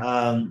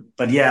 Mm-hmm.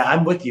 But yeah,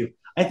 I'm with you.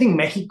 I think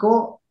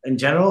Mexico in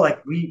general,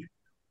 like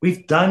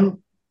we've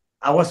done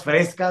aguas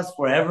frescas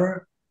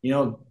forever.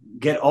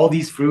 Get all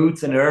these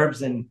fruits and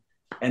herbs and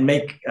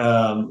make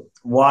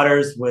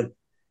waters with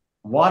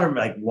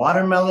like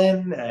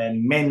watermelon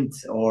and mint,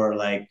 or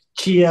like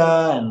chia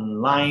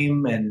and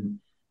lime and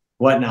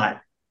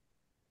whatnot.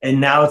 And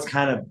now it's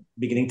kind of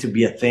beginning to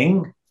be a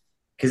thing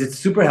because it's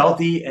super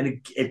healthy,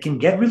 and it can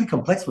get really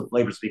complex with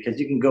flavors because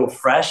you can go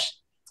fresh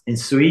and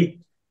sweet,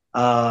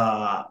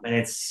 and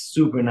it's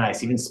super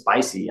nice, even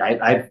spicy.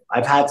 I've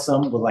had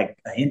some with like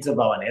a hint of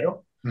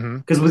habanero,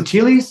 because with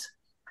chilies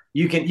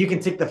you can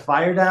take the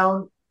fire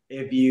down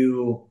if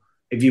you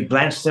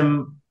blanch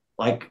them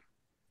like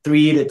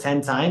 3 to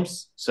 10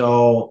 times.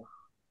 So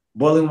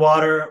boiling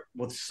water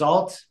with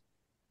salt,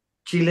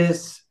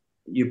 chiles,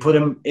 you put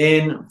them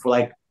in for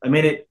like a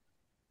minute,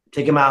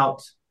 take them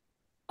out,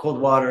 cold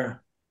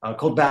water,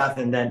 cold bath,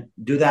 and then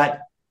do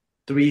that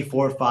 3,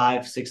 4,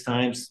 5, 6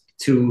 times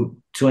to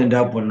end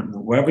up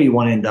wherever you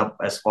want to end up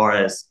as far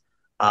as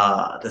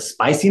the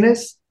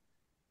spiciness,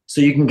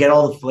 so you can get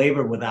all the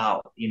flavor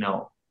without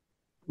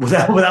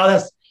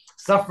us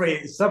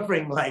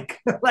suffering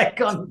like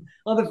on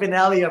the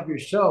finale of your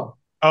show.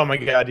 Oh my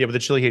God. Yeah. With the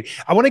chili heat.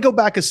 I want to go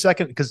back a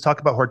second because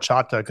talk about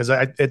horchata, because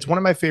it's one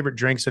of my favorite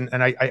drinks. And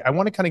I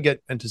want to kind of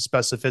get into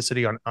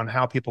specificity on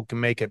how people can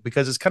make it,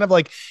 because it's kind of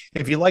like,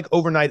 if you like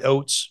overnight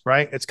oats,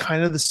 right? It's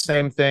kind of the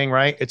same thing,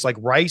 right? It's like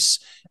rice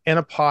in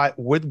a pot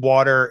with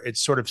water. It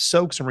sort of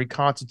soaks and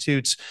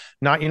reconstitutes.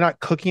 You're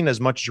not cooking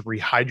as much as you're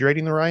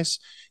rehydrating the rice.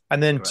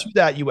 And then to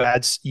that, you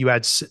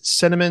add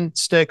cinnamon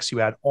sticks,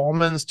 you add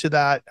almonds to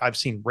that. I've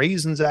seen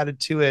raisins added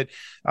to it.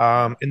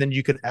 And then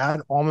you can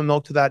add almond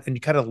milk to that, and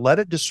you kind of let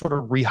it just sort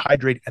of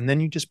rehydrate, and then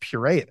you just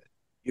puree it.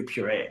 You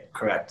puree it,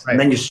 correct. Right. And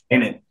then you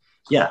strain it.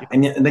 Yeah,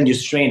 and then you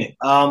strain it.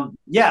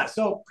 Yeah,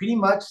 so pretty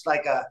much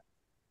like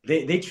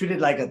they treat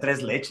it like a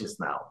tres leches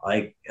now,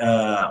 like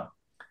a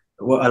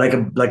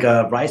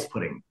rice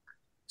pudding.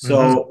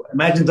 So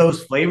imagine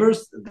those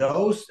flavors,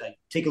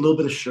 take a little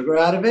bit of sugar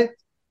out of it,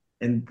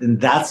 and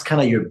that's kind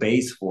of your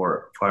base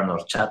for an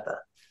horchata,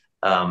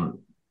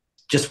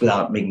 just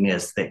without making it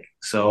as thick.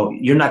 So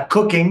you're not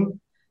cooking,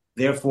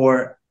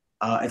 therefore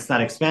It's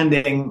not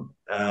expanding,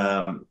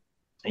 and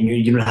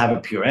you don't have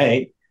a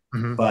puree.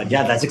 Mhm. But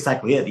yeah, that's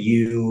exactly it.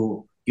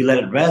 You let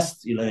it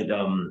rest, you let it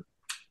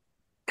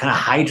kind of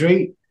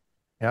hydrate,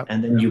 Yep.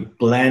 and then you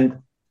blend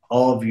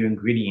all of your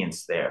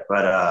ingredients there.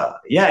 But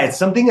yeah, it's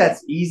something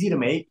that's easy to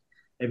make.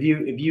 If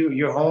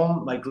you're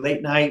home like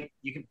late night,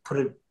 you can put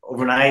it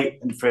overnight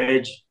in the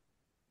fridge,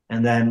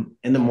 and then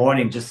in the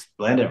morning just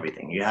blend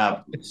everything. You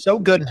have It's so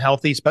good and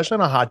healthy, especially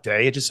on a hot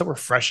day. It's just so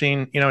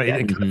refreshing. You know, it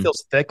kind of Mhm.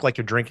 feels thick, like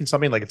you're drinking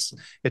something. Like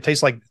it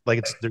tastes like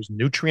there's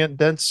nutrient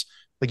dense.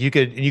 Like you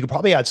could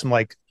probably add some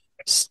like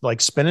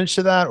spinach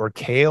to that or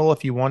kale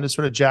if you wanted to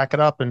sort of jack it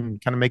up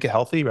and kind of make it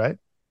healthy, right?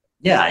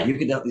 yeah, you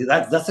could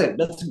that's a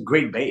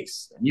great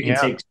base. You can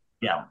Yeah. take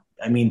yeah.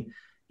 I mean,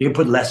 you can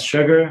put less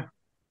sugar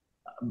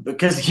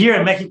because here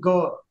in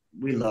Mexico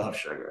we love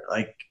sugar.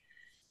 Like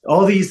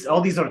all these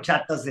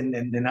horchatas and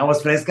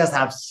aguas frescas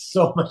have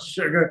so much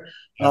sugar.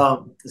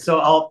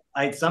 So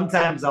I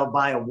sometimes I'll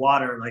buy a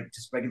water, like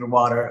just regular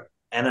water,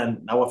 and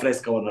an agua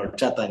fresca with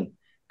horchata and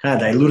kind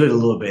of dilute it a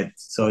little bit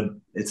so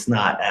it's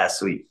not as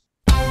sweet.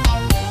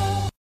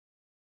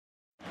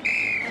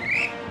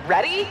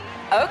 Ready?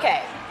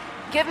 Okay.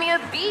 Give me a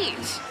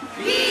beach.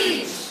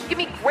 Beach. Give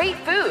me great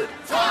food.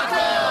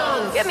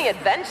 Tacos. Give me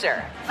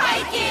adventure.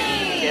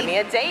 Hiking. Give me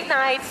a date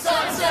night.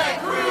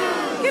 Sunset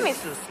cruise. Give me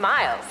some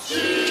smiles.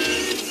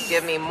 Cheese.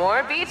 Give me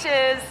more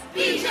beaches.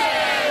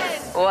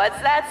 Beaches.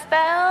 What's that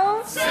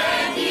spell?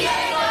 San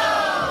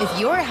Diego. If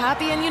you're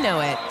happy and you know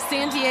it,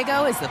 San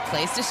Diego is the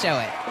place to show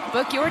it.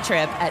 Book your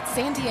trip at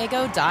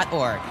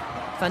sandiego.org.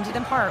 Funded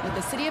in part with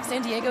the City of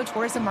San Diego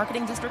Tourism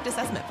Marketing District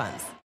Assessment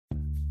Funds.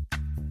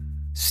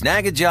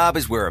 Snag a Job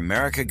is where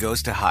America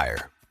goes to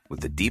hire, with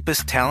the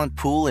deepest talent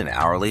pool in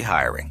hourly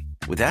hiring.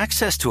 With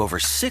access to over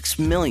 6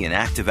 million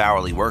active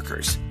hourly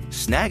workers,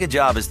 Snag a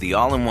Job is the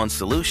all-in-one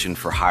solution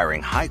for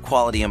hiring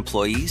high-quality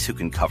employees who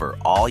can cover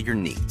all your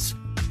needs.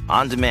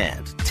 On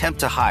demand, temp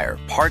to hire,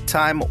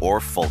 part-time or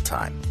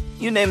full-time.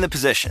 You name the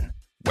position: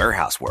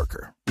 warehouse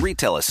worker,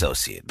 retail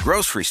associate,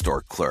 grocery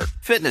store clerk,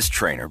 fitness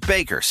trainer,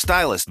 baker,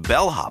 stylist,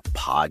 bellhop,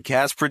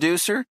 podcast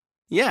producer.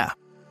 Yeah,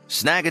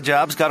 Snag a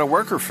Job's got a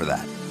worker for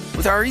that.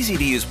 With our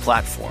easy-to-use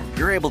platform,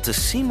 you're able to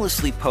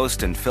seamlessly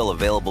post and fill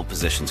available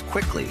positions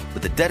quickly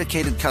with a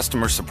dedicated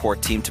customer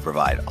support team to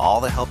provide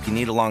all the help you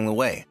need along the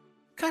way.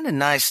 Kind of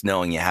nice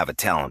knowing you have a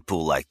talent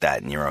pool like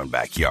that in your own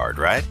backyard,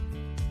 right?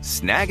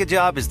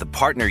 Snagajob is the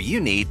partner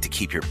you need to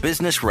keep your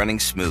business running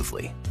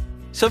smoothly.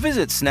 So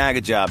visit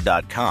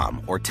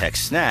snagajob.com or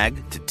text snag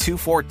to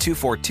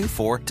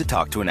 242424 to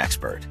talk to an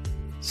expert.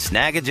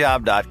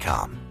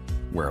 Snagajob.com,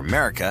 where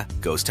America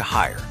goes to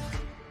hire.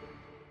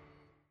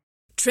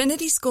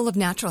 Trinity School of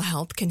Natural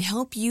Health can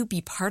help you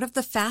be part of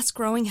the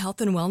fast-growing health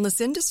and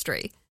wellness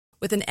industry.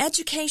 With an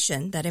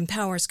education that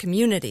empowers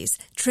communities,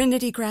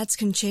 Trinity grads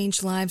can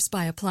change lives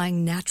by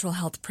applying natural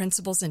health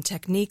principles and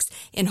techniques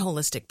in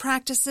holistic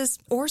practices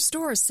or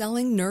stores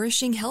selling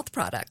nourishing health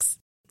products.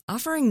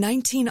 Offering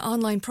 19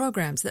 online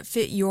programs that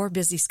fit your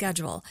busy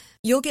schedule,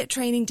 you'll get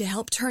training to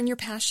help turn your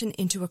passion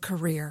into a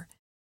career.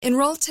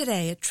 Enroll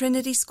today at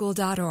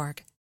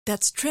trinityschool.org.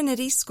 That's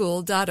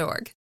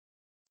trinityschool.org.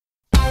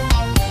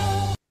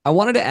 I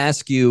wanted to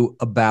ask you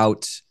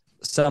about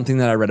something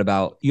that I read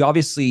about. You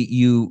obviously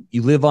you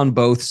live on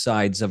both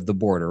sides of the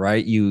border,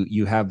 right?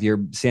 You have your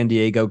San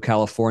Diego,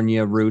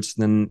 California roots,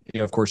 and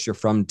then of course you're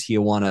from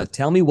Tijuana.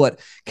 Tell me what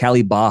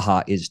Cali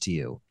Baja is to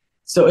you.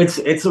 So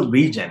it's a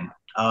region.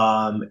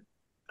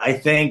 I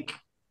think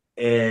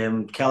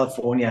in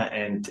California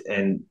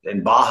and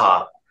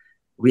Baja,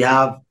 we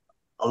have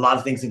a lot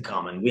of things in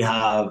common. We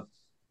have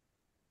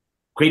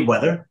great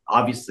weather,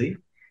 obviously.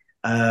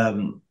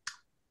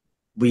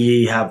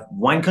 We have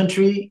wine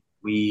country.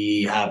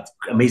 We have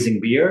amazing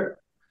beer,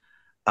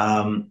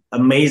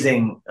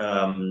 amazing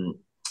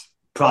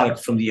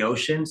product from the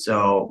ocean.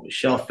 So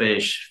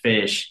shellfish,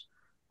 fish,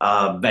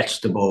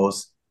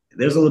 vegetables.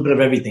 There's a little bit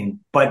of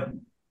everything. But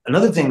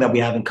another thing that we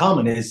have in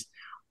common is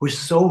we're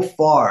so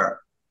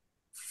far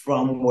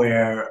from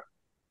where,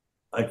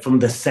 like from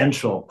the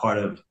central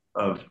part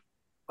of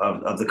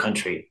the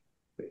country.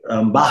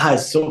 Baja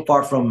is so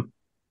far from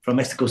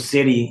Mexico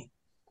City,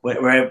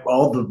 where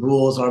all the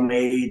rules are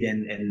made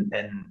and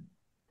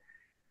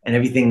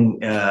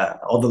everything,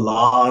 all the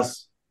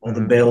laws, all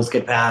the bills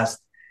get passed,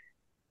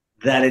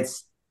 that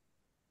it's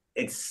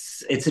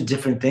a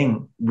different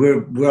thing.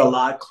 We're a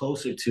lot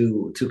closer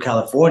to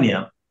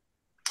California.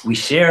 We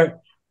share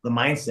the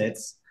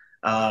mindsets.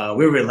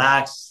 We're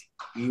relaxed.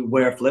 We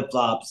wear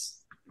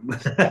flip-flops.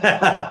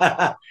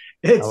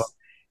 It's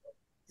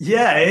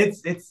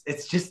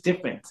just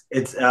different.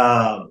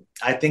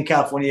 I think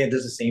California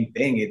does the same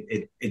thing.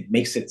 It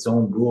makes its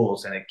own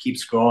rules and it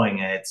keeps growing,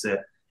 and it's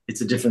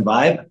a different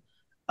vibe.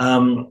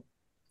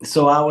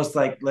 So I was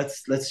like,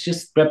 let's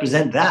just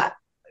represent that.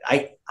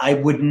 I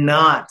would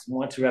not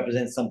want to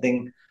represent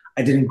something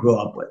I didn't grow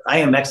up with. I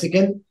am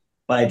Mexican,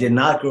 but I did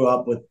not grow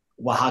up with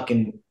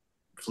Oaxacan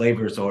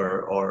flavors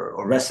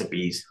or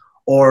recipes,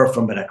 or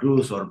from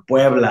Veracruz or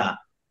Puebla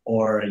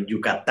or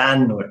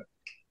Yucatan.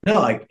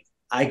 No,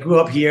 I grew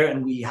up here,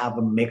 and we have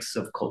a mix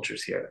of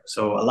cultures here.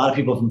 So a lot of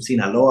people from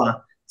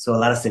Sinaloa, so a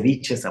lot of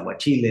ceviches,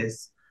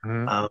 aguachiles,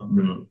 a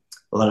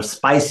lot of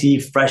spicy,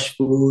 fresh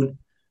food,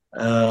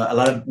 a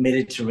lot of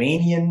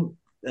Mediterranean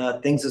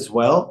things as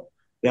well.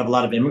 We have a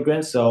lot of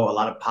immigrants, so a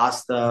lot of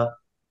pasta.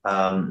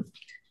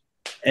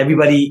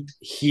 Everybody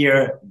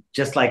here,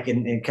 just like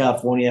in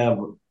California,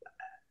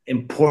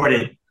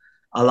 imported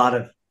a lot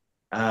of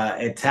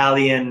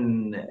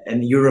Italian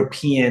and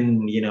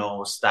European,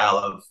 style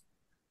of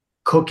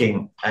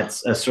cooking at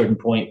a certain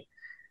point.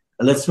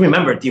 Let's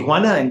remember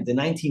Tijuana in the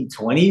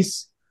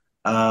 1920s,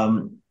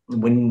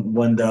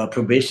 when the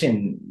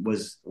prohibition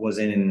was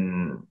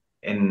in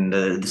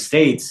the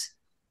States,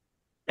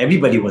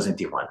 everybody was in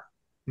Tijuana.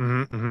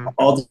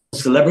 All the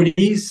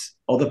celebrities,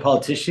 all the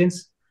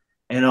politicians,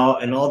 and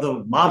all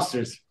the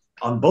mobsters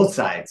on both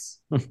sides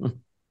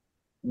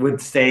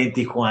would stay in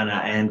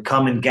Tijuana and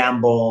come and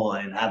gamble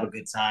and have a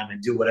good time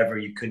and do whatever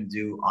you couldn't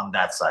do on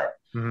that side.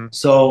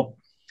 So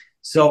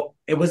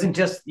it wasn't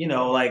just,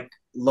 like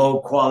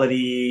low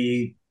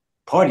quality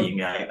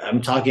partying.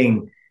 I'm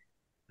talking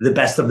the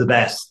best of the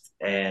best,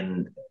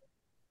 and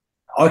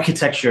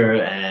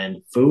architecture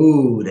and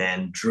food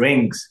and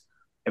drinks.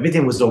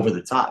 Everything was over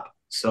the top.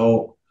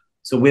 So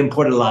we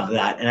imported a lot of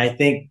that. And I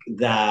think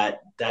that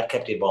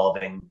kept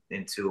evolving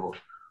into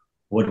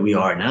what we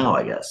are now,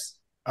 I guess.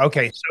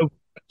 Okay. So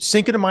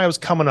Cinco de Mayo is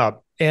coming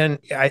up. And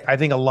I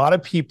think a lot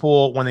of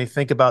people, when they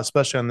think about,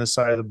 especially on this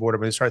side of the border,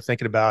 when they start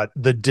thinking about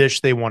the dish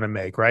they want to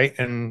make, right?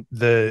 And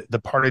the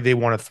party they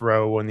want to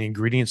throw and the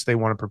ingredients they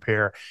want to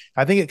prepare,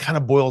 I think it kind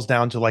of boils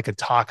down to like a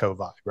taco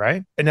vibe,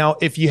 right? And now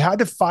if you had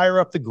to fire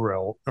up the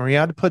grill or you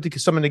had to put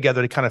something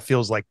together that kind of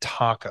feels like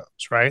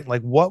tacos, right?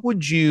 Like what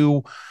would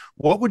you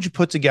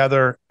put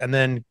together, and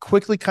then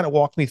quickly kind of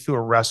walk me through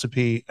a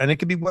recipe? And it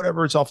could be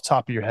whatever is off the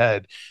top of your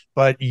head,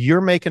 but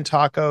you're making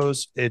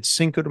tacos. It's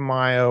Cinco de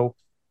Mayo.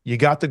 You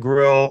got the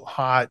grill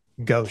hot.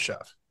 Go,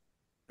 chef.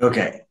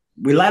 Okay.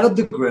 We light up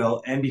the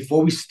grill, and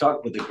before we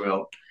start with the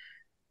grill,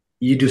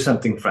 you do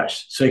something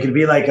fresh. So it could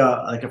be like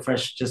a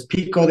fresh, just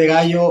pico de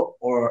gallo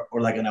or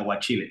like an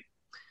aguachile.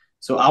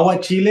 So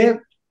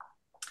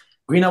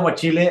green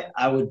aguachile,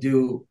 I would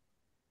do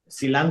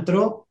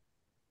cilantro,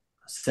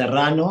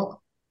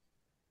 serrano,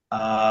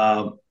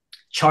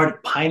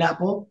 charred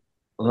pineapple,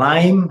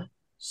 lime,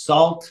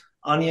 salt,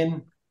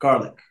 onion,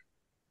 garlic.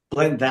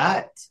 Blend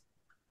that.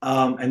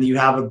 And you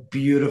have a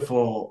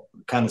beautiful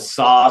kind of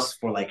sauce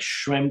for like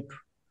shrimp.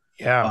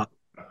 Yeah.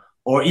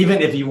 Or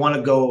even if you want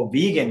to go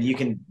vegan, you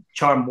can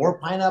char more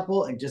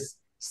pineapple and just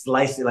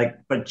slice it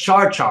but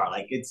char.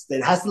 Like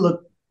it has to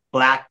look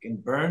black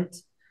and burnt.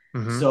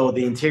 So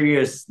the interior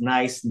is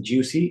nice and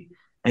juicy.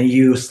 And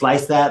you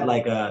slice that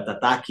like a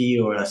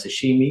tataki or a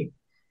sashimi.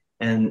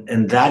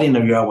 And that in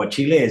your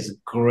aguachile is a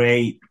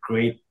great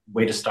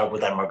way to start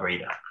with that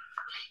margarita.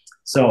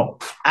 So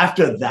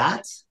after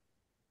that,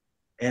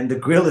 and the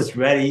grill is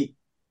ready,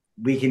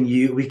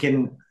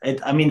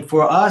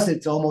 for us,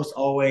 it's almost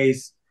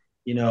always,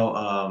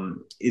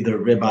 either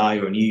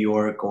ribeye or New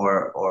York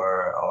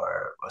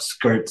or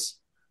skirts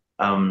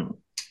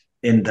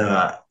in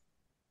the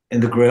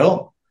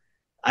grill.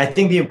 I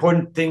think the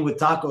important thing with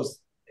tacos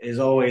is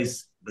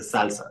always the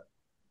salsa.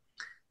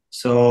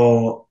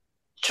 So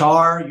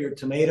char your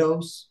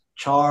tomatoes,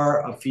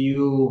 char a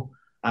few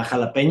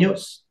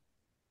jalapenos,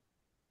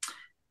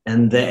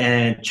 and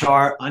then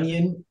char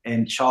onion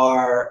and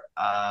char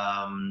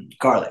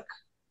garlic.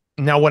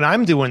 Now, when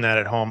I'm doing that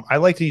at home, I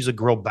like to use a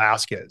grill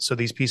basket so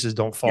these pieces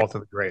don't fall to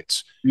the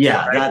grates.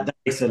 Yeah, right? that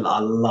makes it a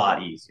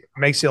lot easier.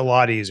 Makes it a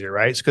lot easier,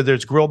 right? Because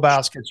there's grill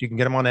baskets. You can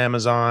get them on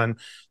Amazon.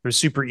 They're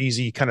super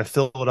easy. You kind of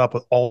fill it up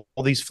with all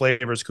these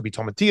flavors. Could be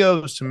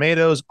tomatillos,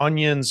 tomatoes,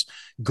 onions,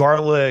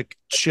 garlic,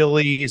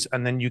 chilies,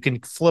 and then you can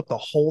flip the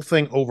whole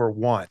thing over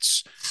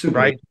once,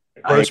 right?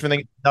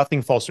 Everything,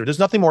 nothing falls through. There's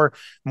nothing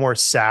more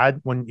sad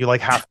when you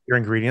like half your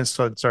ingredients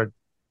so it's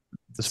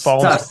just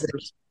falling.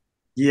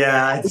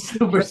 Yeah, it's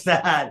super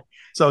sad.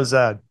 So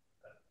sad.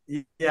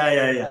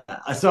 Yeah.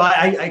 So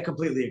I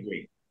completely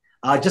agree.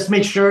 Just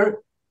make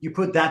sure you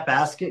put that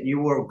basket, you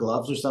wear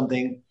gloves or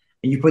something,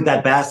 and you put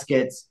that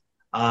basket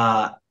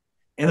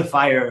in the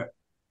fire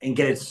and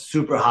get it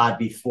super hot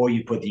before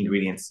you put the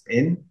ingredients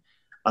in.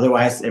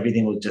 Otherwise,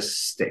 everything will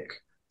just stick.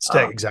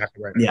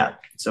 Exactly right. Yeah.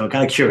 So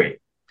kind of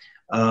curate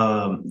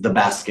the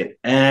basket.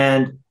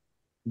 And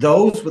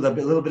those with a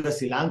little bit of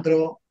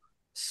cilantro,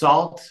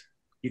 salt.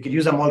 You could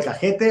use a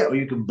molcajete or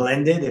you can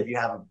blend it if you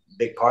have a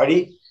big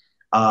party.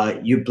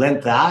 You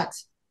blend that.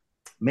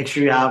 Make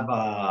sure you have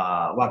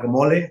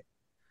guacamole.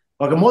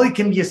 Guacamole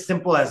can be as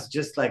simple as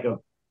just like a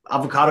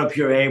avocado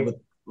puree with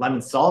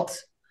lemon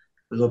salt,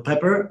 a little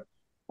pepper,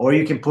 or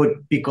you can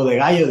put pico de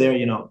gallo there,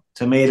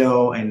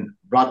 tomato and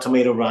raw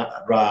tomato,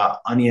 raw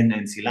onion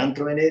and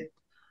cilantro in it.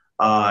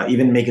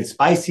 Even make it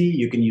spicy.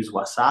 You can use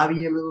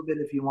wasabi a little bit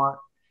if you want.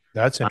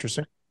 That's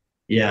interesting.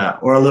 Yeah,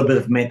 or a little bit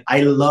of mint.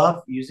 I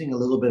love using a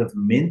little bit of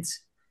mint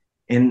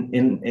in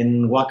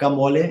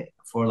guacamole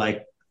for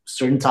like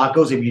certain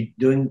tacos if you're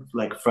doing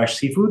like fresh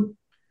seafood,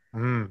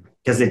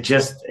 because it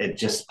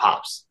just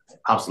pops. It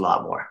pops a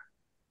lot more.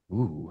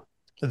 Ooh.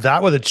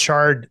 That with a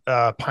charred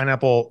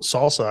pineapple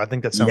salsa, I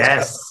think that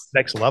sounds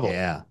next level.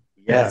 Yeah.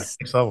 Yes.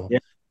 Next level. Yeah.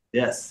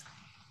 Yes.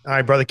 All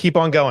right, brother, keep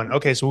on going.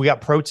 Okay, so we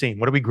got protein.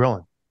 What are we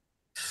grilling?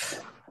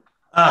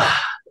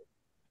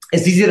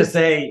 It's easy to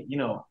say,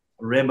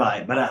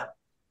 ribeye, but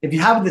if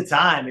you have the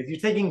time, if you're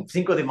taking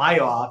Cinco de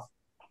Mayo off,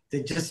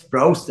 to just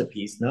roast a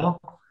piece, no?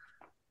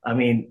 I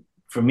mean,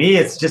 for me,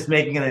 it's just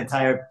making an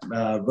entire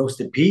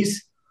roasted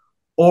piece,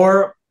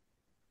 or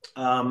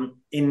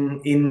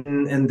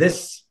in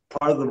this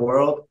part of the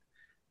world,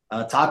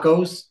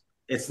 tacos,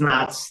 it's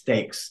not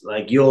steaks.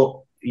 Like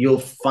you'll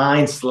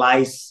find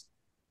sliced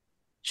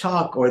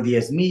chalk or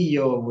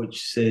diezmillo,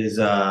 which is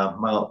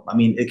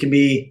it can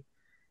be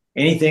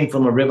anything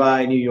from a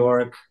ribeye, New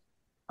York.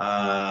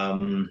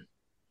 What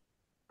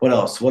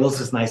else? What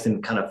else is nice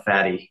and kind of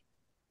fatty?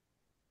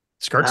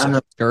 Skirt.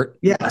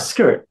 Yeah, a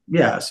skirt.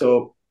 Yeah,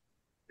 so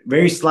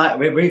very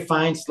very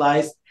fine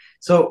slice.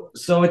 So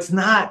it's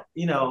not,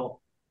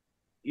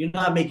 you're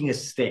not making a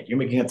steak. You're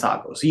making a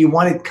taco. So you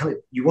want it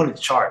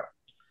charred.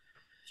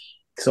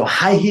 So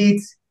high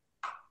heat,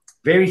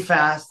 very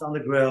fast on the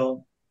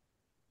grill.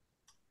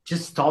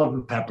 Just salt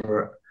and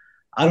pepper.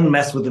 I don't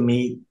mess with the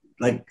meat.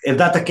 Like if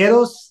that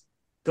taqueros,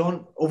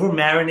 don't over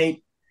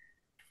marinate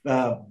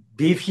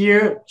beef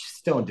here.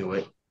 Just don't do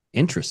it.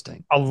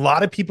 Interesting. A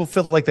lot of people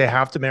feel like they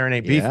have to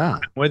marinate beef. Yeah.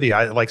 I'm with you.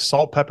 I like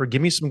salt, pepper. Give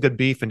me some good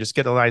beef and just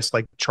get a nice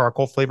like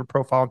charcoal flavor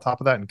profile on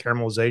top of that and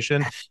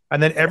caramelization.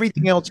 And then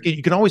everything else,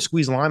 you can always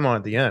squeeze lime on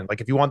at the end.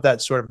 Like if you want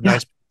that sort of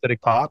nice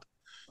acidic pop.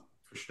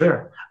 For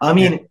sure. I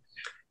mean,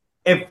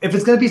 if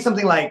it's gonna be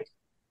something like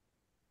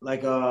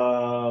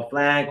a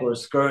flank or a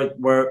skirt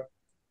where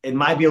it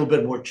might be a little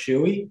bit more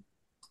chewy,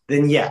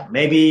 then yeah,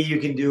 maybe you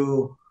can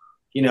do,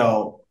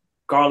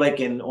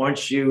 garlic and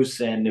orange juice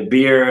and a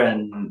beer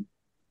and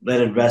let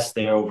it rest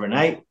there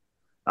overnight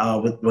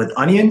with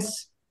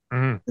onions.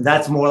 Mm-hmm.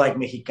 That's more like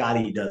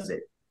Mexicali does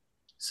it.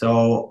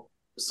 So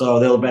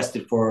they'll rest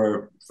it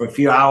for a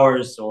few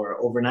hours or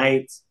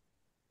overnight.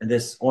 And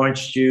this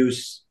orange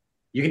juice,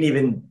 you can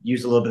even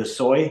use a little bit of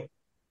soy.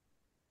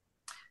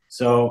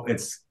 So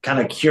it's kind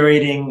of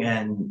curating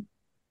and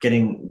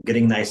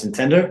getting nice and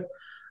tender.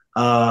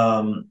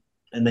 And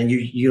then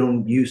you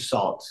don't use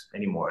salt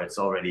anymore. It's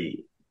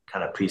already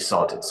kind of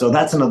pre-salted. So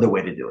that's another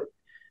way to do it.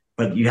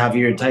 But you have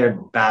your entire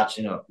batch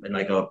in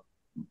like a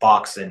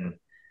box and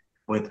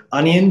with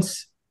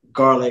onions,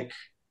 garlic,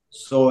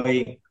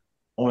 soy,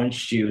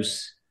 orange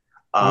juice.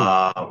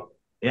 Yeah,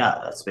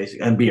 that's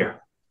basic. And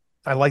beer.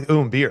 I like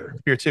beer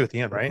too at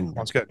the end, right?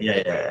 Sounds good.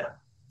 Yeah.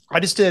 I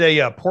just did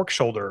a pork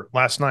shoulder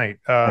last night.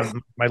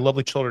 My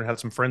lovely children had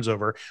some friends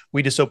over.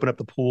 We just opened up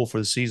the pool for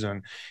the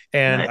season,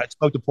 and I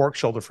smoked a pork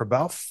shoulder for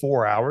about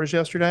 4 hours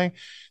yesterday.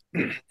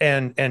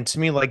 And to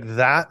me, like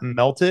that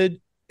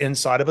melted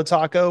inside of a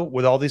taco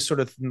with all these sort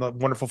of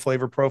wonderful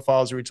flavor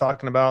profiles we were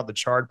talking about, the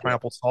charred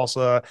pineapple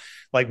salsa,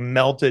 like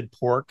melted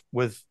pork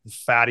with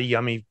fatty,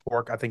 yummy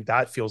pork. I think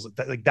that feels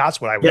like that's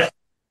what I want.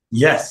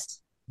 Yes.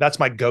 That's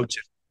my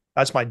go-to.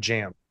 That's my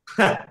jam.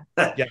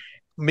 Yeah.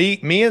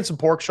 Me and some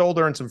pork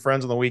shoulder and some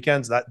friends on the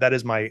weekends. That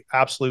is my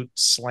absolute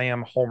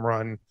slam home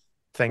run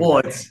thing.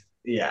 Well,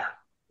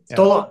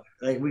 Todo,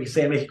 like we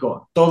say in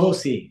Mexico, todo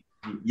sí.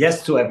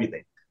 Yes to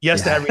everything.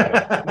 Yes to everything.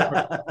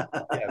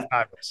 Yeah,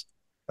 fabulous.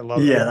 I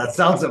love it. Yeah, that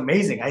sounds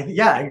amazing. I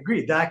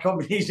agree. That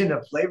combination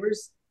of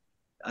flavors,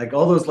 like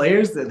all those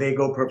layers, they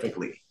go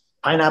perfectly.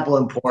 Pineapple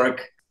and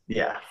pork.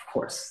 Yeah, of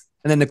course.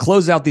 And then to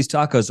close out these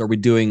tacos, are we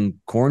doing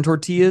corn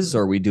tortillas?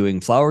 Or are we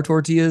doing flour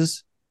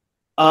tortillas?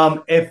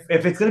 If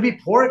it's gonna be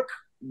pork,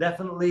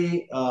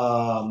 definitely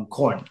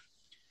corn.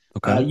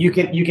 Okay. You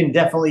can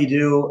definitely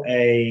do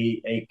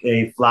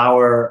a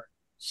flour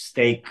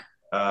steak,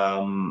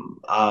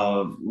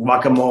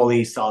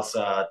 guacamole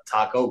salsa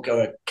taco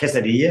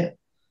quesadilla.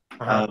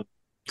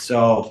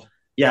 So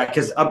yeah,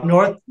 because up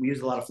north we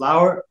use a lot of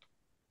flour,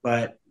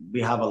 but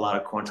we have a lot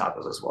of corn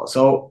tacos as well.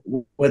 So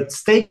with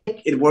steak,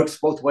 it works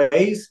both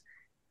ways.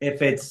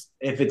 If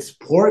it's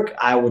pork,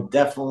 I would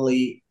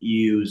definitely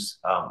use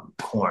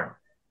corn.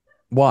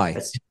 Why?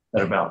 It's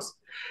better balance.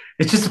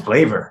 It's just a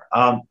flavor.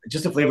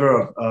 Just a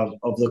flavor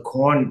of the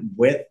corn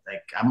with,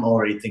 like, I'm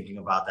already thinking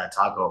about that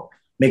taco,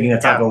 making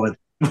a taco with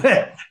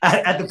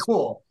at the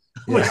pool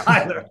with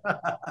Tyler.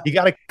 You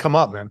got to come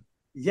up, man.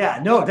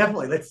 Yeah, no,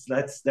 definitely.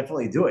 Let's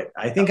definitely do it.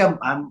 I think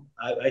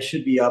I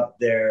should be up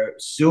there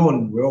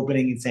soon. We're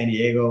opening in San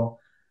Diego,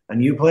 a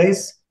new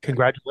place.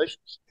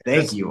 Congratulations.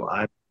 Thank you.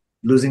 I'm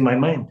losing my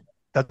mind.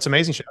 That's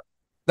amazing, Chef.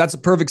 That's a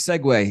perfect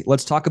segue.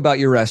 Let's talk about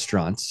your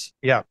restaurants.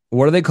 Yeah.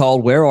 What are they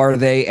called? Where are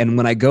they? And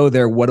when I go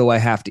there, what do I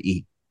have to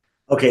eat?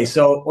 Okay,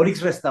 so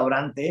Orix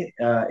Restaurante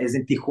is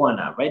in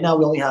Tijuana. Right now,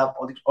 we only have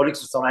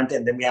Orix Restaurante,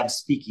 and then we have a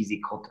speakeasy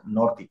called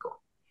Nortico.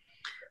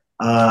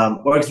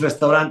 Orix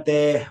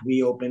Restaurante,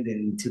 we opened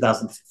in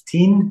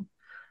 2015.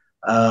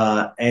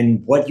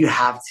 And what you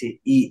have to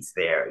eat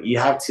there,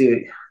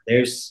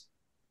 there's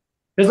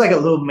like a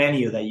little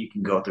menu that you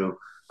can go through.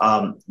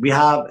 We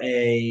have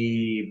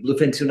a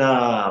bluefin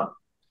tuna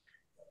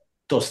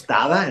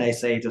tostada, and I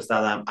say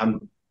tostada,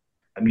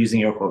 I'm using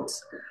your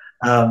quotes.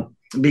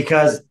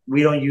 because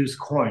we don't use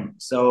corn.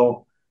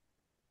 So,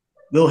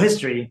 little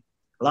history.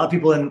 A lot of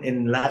people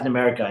in Latin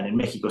America and in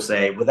Mexico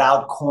say,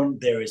 without corn,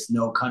 there is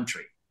no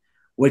country,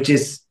 which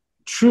is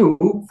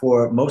true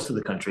for most of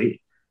the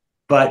country.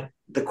 But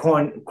the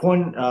corn,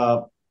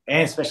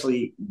 and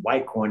especially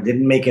white corn,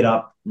 didn't make it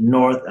up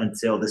north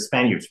until the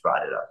Spaniards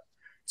brought it up.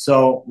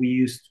 So we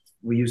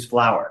used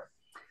flour.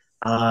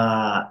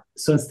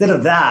 So instead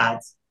of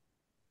that,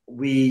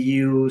 we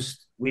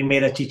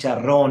made a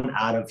chicharrón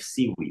out of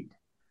seaweed.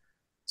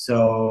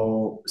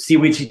 So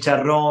seaweed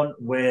chicharrón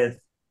with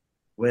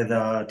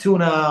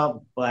tuna,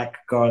 black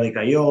garlic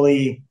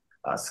aioli,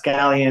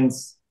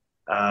 scallions,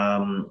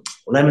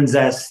 lemon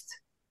zest,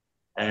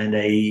 and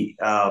a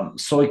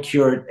soy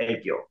cured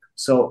egg yolk.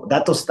 So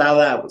that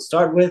tostada I would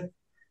start with.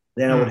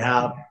 Then I would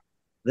have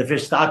the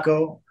fish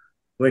taco,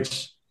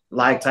 which,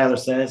 like Tyler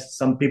says,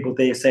 some people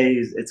they say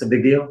it's a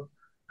big deal.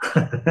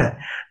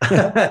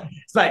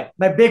 It's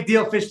my big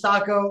deal fish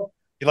taco.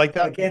 You like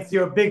that? Against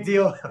your big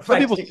deal. Some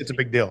people think it's a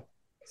big deal.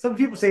 Some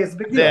people say it's a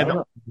big deal.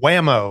 Then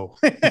whammo.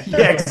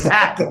 Yeah,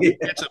 exactly.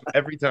 It's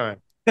every time.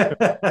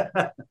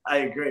 I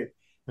agree.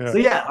 Yeah. So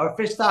yeah, our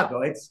fish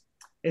taco. It's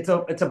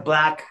a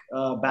black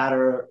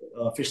batter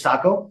fish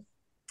taco.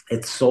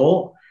 It's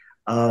sole.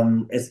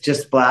 It's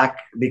just black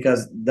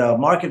because the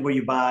market where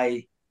you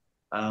buy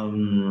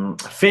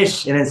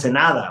fish in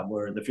Ensenada,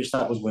 where the fish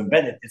tacos were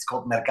invented, it's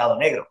called Mercado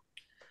Negro.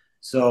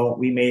 So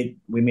we made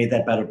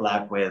that batter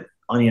black with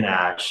onion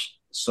ash,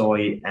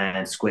 soy,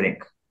 and squid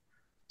ink.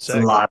 It's a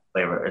lot of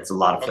flavor. It's a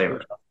lot of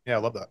flavor. Yeah, I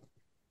love that.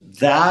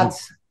 That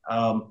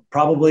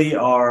probably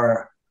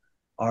our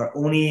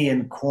uni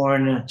and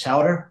corn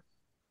chowder.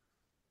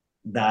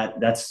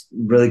 That's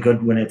really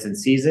good when it's in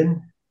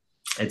season.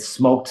 It's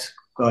smoked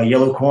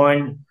yellow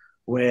corn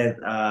with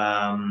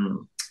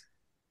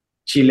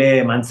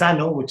chile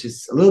manzano, which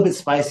is a little bit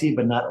spicy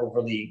but not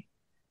overly.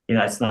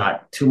 It's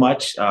not too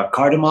much.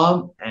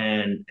 Cardamom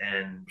and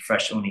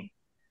fresh uni.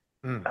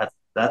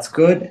 That's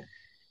good.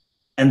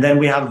 And then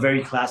we have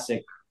very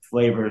classic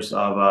flavors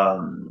of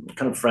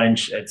kind of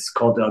French. It's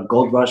called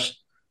Gold Rush.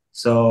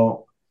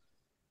 So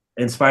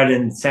inspired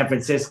in San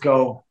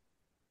Francisco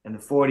in the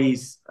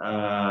 40s,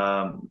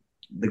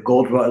 the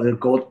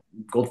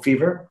gold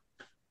fever.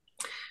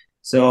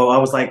 So I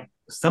was like,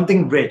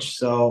 something rich.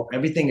 So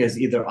everything is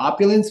either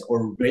opulence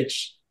or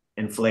rich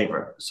in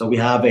flavor. So we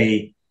have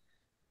a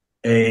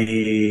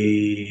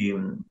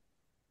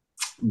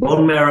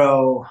bone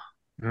marrow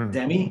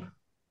demi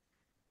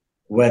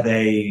with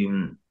a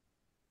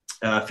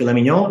filet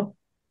mignon,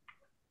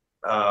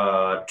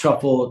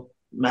 truffle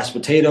mashed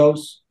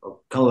potatoes,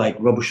 kind of like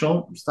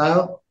Robuchon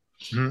style,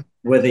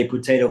 with a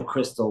potato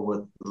crystal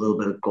with a little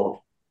bit of gold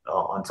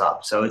on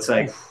top. So it's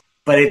like,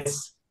 but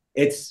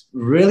it's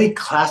really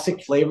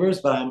classic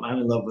flavors. But I'm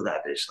in love with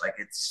that dish. Like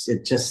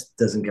it just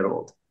doesn't get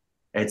old.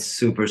 It's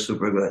super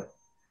super good.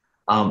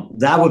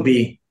 That would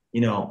be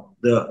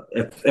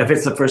if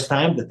it's the first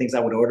time, the things I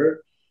would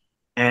order.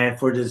 And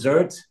for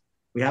dessert,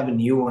 we have a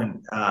new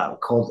one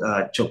called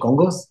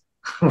chocongos,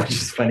 which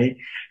is funny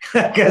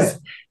because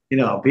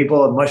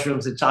people have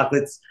mushrooms and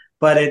chocolates,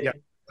 but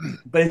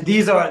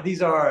these are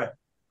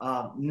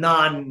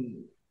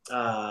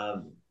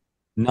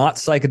not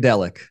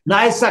psychedelic.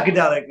 Not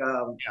psychedelic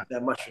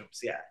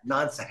mushrooms,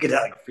 non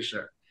psychedelic for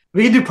sure.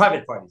 We can do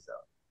private parties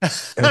though.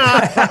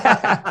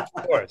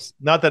 Of course,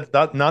 not that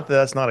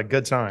that's not a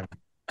good time.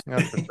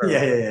 Sure.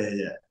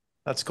 Yeah.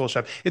 That's cool,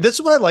 chef. This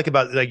is what I like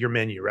about like your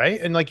menu, right?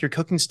 And like your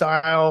cooking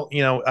style.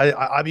 I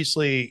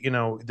obviously,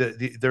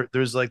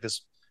 there's like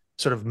this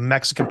sort of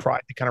Mexican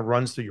pride that kind of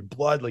runs through your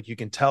blood. Like you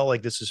can tell,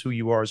 like this is who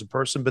you are as a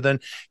person. But then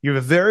you're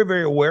very,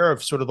 very aware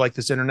of sort of like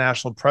this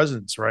international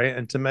presence, right?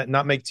 And to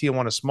not make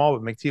Tijuana small,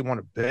 but make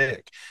Tijuana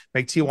big,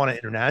 make Tijuana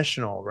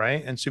international,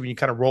 right? And so when you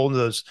kind of roll into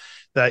those,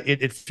 that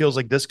it feels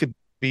like this could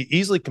be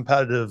easily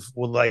competitive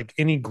with like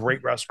any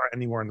great restaurant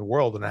anywhere in the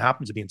world, and it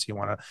happens to be in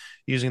Tijuana,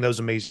 using those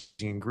amazing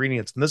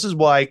ingredients. And this is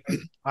why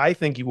I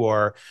think you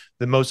are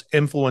the most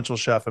influential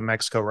chef in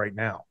Mexico right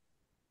now.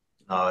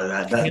 Oh,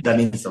 that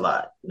means a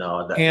lot.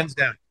 No, hands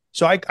down.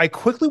 So I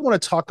quickly want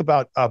to talk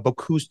about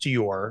Bocuse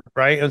d'Or,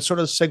 right? And sort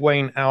of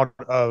segueing out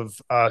of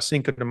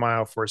Cinco de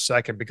Mayo for a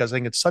second, because I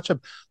think it's such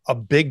a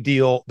big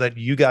deal that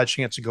you got a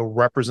chance to go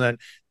represent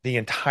the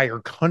entire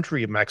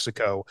country of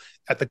Mexico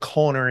at the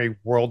Culinary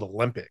World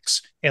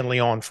Olympics in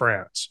Lyon,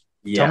 France.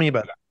 Yeah. Tell me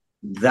about that.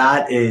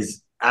 That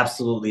is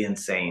absolutely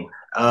insane.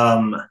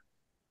 And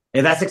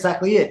that's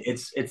exactly it.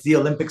 It's the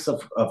Olympics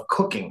of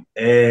cooking.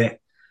 I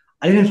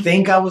didn't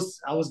think I was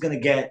going to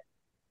get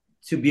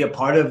to be a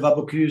part of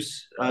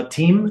Bocuse's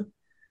team,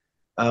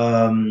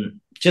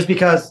 just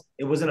because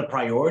it wasn't a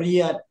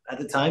priority at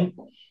the time.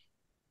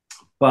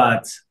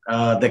 But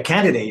the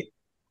candidate,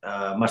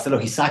 Marcelo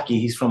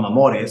Hisaki, he's from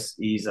Amores.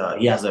 He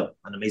has an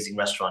amazing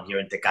restaurant here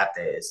in Tecate.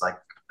 It's like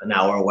an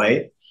hour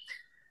away.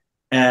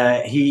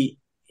 He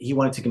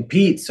wanted to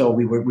compete, so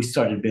we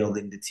started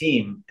building the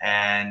team,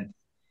 and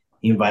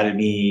he invited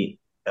me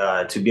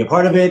to be a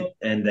part of it.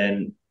 And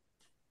then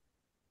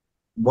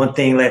one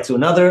thing led to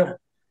another.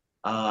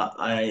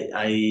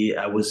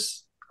 I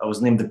was I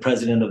was named the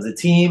president of the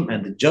team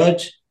and the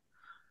judge,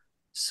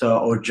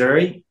 or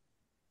jury,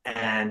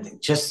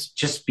 and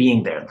just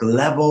being there, the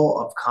level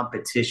of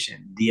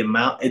competition, the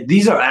amount.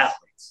 These are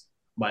athletes,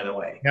 by the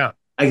way. Yeah,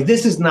 like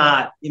this is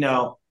not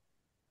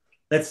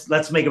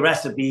let's make a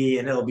recipe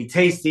and it'll be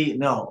tasty.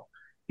 No,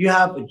 you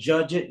have a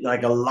judge,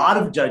 like a lot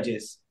of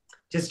judges,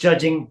 just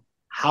judging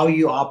how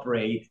you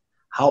operate,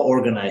 how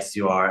organized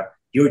you are,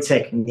 your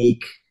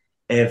technique.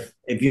 If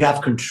you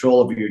have control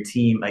over your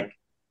team, like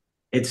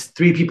it's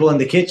 3 people in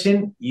the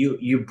kitchen,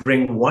 you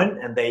bring one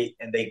and they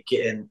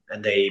get in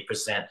and they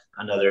present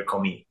another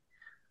commis,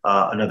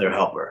 another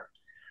helper.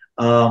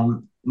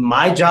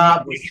 My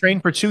job you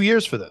trained for 2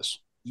 years for this.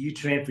 You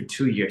train for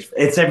 2 years.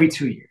 It's every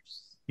 2 years.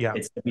 Yeah,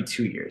 it's every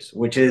 2 years,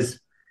 which is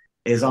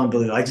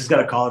unbelievable. I just got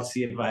a call to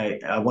see if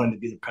I wanted to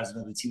be the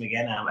president of the team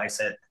again. And I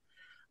said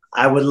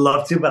I would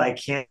love to, but I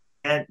can't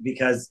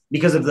because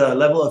of the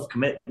level of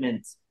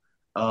commitment,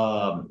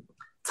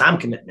 time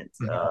commitment.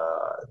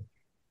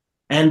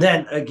 And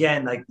then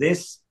again, like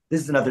this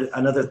is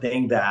another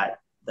thing that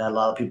a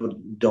lot of people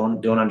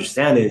don't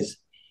understand is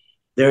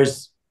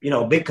there's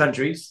big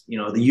countries.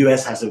 The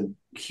U.S. has a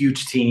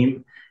huge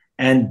team,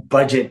 and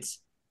budgets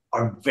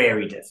are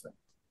very different.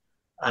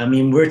 I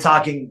mean, we're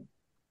talking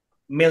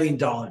 $1 million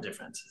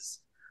differences.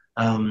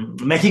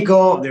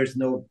 Mexico,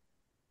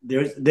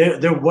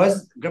 there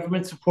was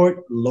government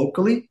support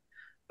locally,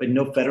 but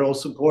no federal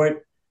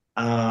support,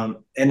 and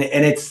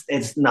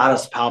it's not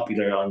as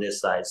popular on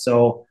this side.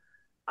 So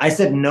I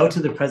said no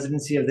to the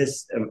presidency of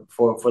this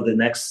for the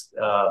next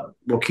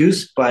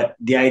Bocuse, but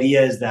the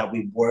idea is that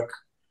we work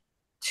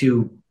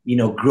to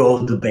grow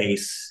the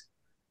base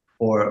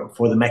for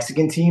the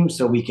Mexican team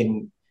so we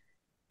can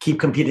keep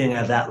competing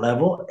at that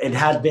level. It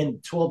has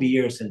been 12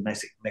 years since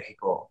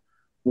Mexico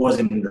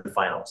wasn't in the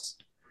finals,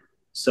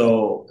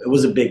 so it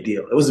was a big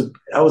deal.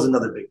 That was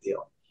another big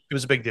deal. It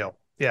was a big deal.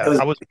 Yeah,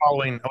 I was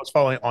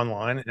following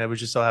online, and it was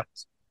just so happy.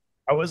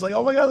 I was like,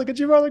 oh my God, look at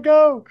you, brother,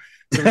 go.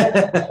 I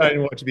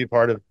didn't want to be a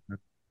part of it.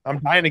 I'm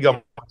dying to go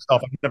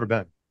myself. I've never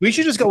been. We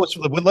should just go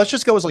let's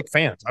just go as like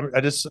fans.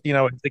 I just,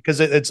 because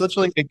it's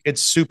literally,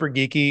 it's super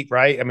geeky,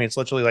 right? I mean, it's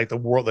literally like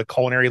the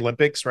culinary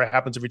Olympics, right? It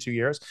happens every 2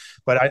 years,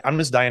 but I'm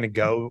just dying to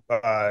go,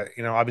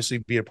 obviously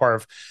be a part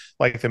of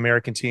like the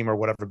American team or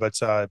whatever,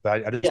 but I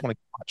just want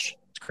to watch.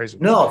 It's crazy.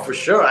 No, for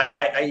sure.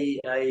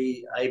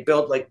 I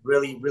built like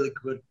really, really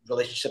good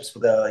relationships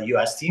with the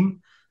US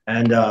team.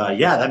 And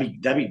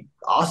that'd be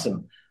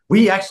awesome.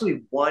 We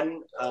actually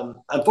won.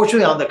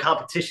 Unfortunately, on the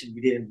competition,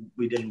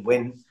 we didn't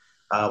win.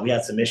 We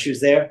had some issues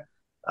there,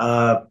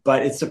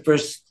 but it's the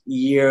first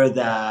year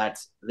that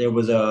there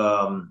was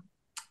a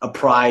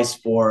prize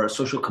for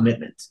social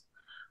commitment,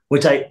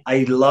 which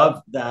I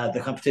love that the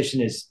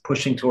competition is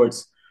pushing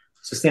towards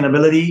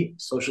sustainability,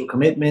 social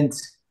commitment,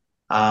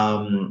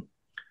 and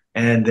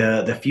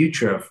the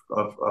future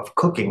of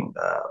cooking,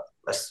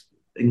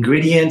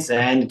 ingredients,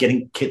 and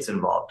getting kids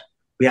involved.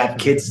 We had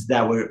kids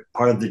that were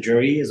part of the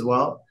jury as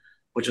well,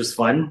 which was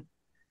fun,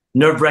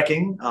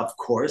 nerve-wracking, of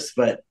course,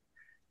 but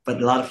a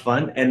lot of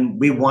fun. And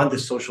we won the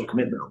social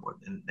commitment award,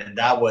 and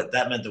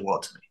that meant the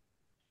world to me.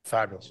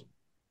 Fabulous.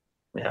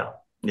 Yeah,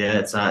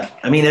 it's not.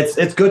 I mean,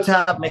 it's good to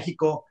have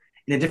Mexico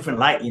in a different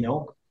light.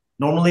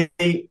 Normally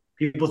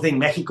people think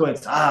Mexico,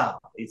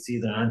 it's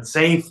either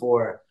unsafe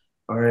or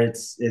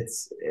it's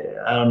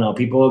I don't know.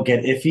 People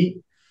get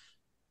iffy.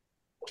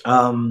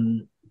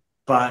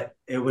 But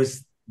it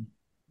was.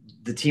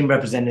 The team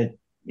represented,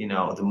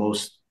 the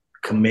most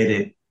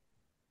committed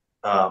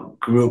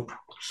group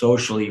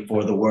socially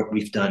for the work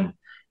we've done,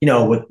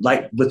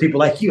 with people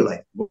like you,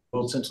 like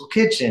World Central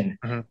Kitchen,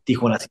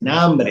 Tijuana Sin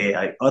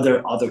Hambre,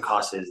 other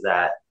causes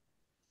that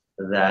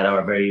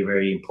are very,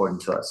 very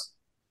important to us.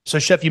 So,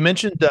 Chef, you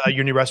mentioned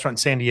your new restaurant in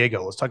San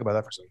Diego. Let's talk about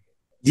that for a second.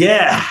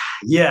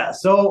 Yeah.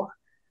 So,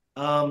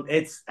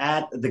 it's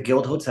at the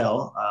Guild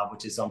Hotel,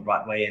 which is on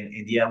Broadway in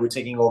India. We're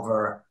taking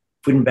over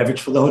food and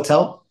beverage for the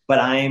hotel, but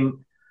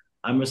I'm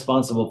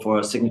responsible for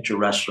a signature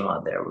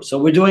restaurant there. So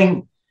we're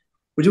doing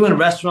a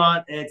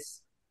restaurant. It's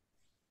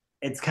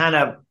kind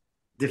of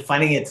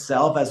defining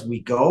itself as we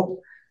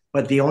go,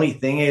 but the only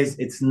thing is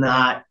it's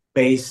not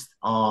based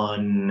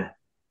on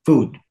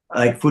food,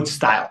 like food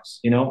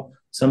styles.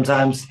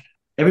 Sometimes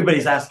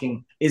everybody's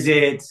asking, is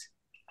it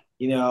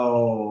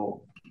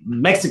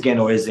Mexican,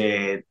 or is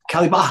it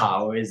Cali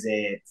Baja, or is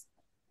it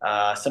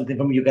something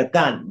from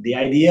Yucatan? The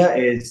idea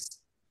is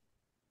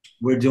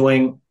we're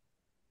doing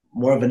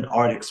more of an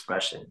art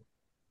expression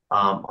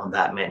on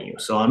that menu.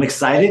 So I'm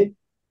excited.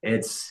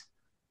 It's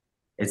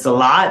a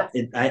lot.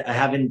 I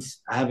haven't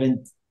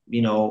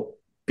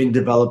been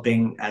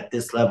developing at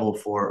this level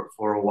for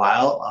a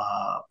while,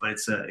 but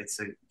it's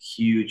a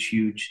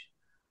huge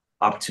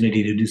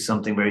opportunity to do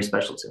something very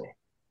special to me.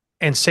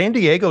 And San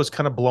Diego is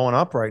kind of blowing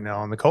up right now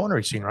on the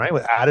culinary scene, right?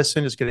 With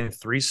Addison just getting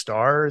 3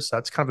 stars.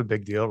 That's kind of a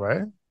big deal,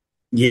 right?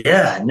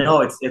 Yeah,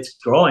 no, it's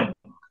growing.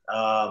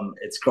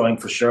 It's growing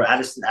for sure.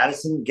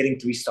 Addison getting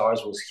 3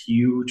 stars was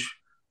huge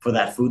for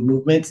that food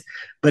movement.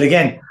 But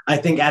again, I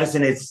think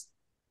Addison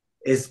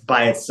is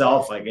by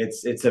itself. Like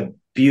it's a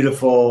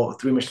beautiful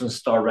 3 Michelin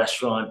star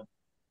restaurant.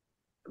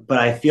 But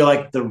I feel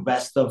like the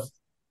rest of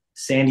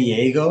San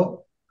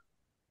Diego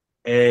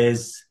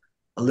is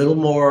a little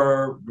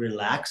more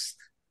relaxed,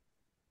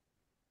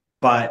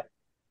 but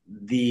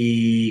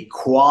the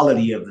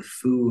quality of the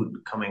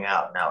food coming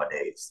out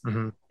nowadays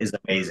is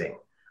amazing.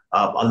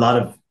 A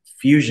lot of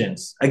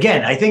fusions.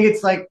 Again, I think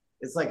it's like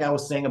I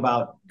was saying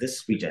about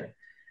this region.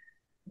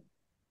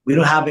 We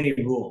don't have any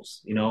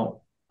rules, you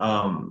know.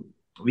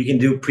 We can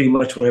do pretty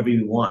much whatever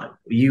you want.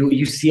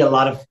 You see a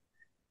lot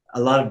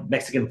of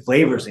Mexican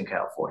flavors in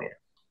California,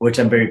 which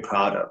I'm very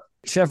proud of.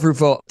 Chef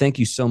Ruffo, thank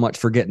you so much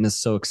for getting us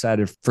so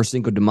excited for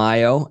Cinco de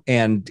Mayo.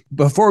 And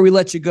before we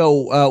let you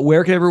go,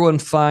 where can everyone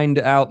find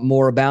out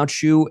more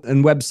about you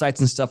and websites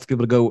and stuff for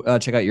people to go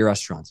check out your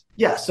restaurants?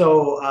 Yeah,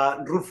 so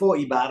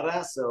Ruffo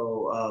Ibarra.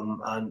 So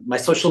on my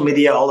social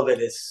media, all of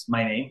it is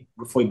my name,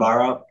 Ruffo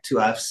Ibarra,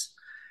 2 Fs.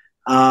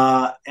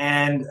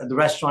 And the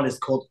restaurant is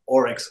called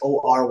Oryx,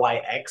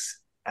 Oryx,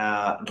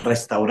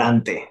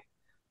 Restaurante.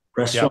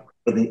 Restaurant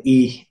with an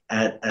E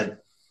at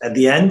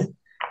the end.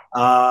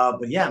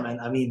 But yeah,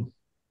 man, I mean,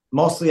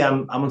 mostly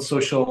I'm on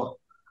social.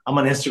 I'm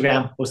on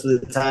Instagram most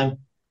of the time.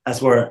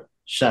 That's where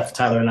Chef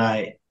Tyler and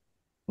I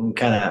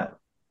kind of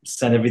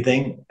send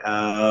everything.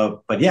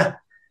 But yeah,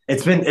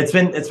 it's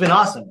been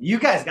awesome. You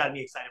guys got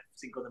me excited for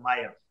Cinco de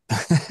Mayo.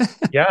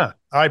 Yeah.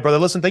 All right, brother.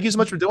 Listen, thank you so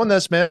much for doing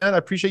this, man. I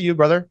appreciate you,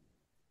 brother.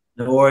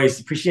 No worries.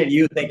 Appreciate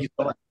you. Thank you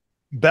so much.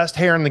 Best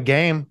hair in the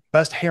game.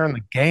 Best hair in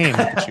the game.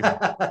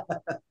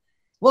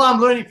 Well, I'm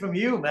learning from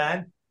you,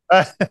 man.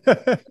 I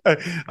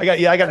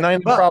got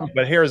 9 problems,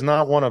 but hair is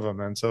not one of them,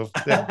 man. So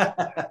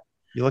yeah.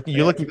 you're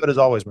looking good as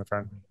always, my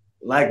friend.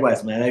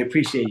 Likewise, man. I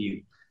appreciate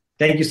you.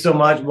 Thank you so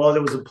much. Well,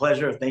 it was a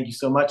pleasure. Thank you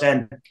so much.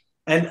 And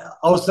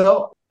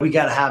also, we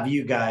got to have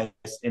you guys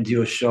and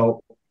do a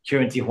show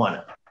here in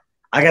Tijuana.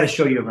 I got to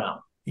show you around.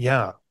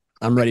 Yeah.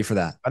 I'm ready for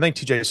that. I think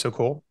TJ is so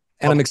cool.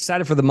 And I'm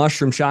excited for the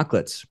mushroom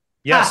chocolates.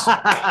 Yes.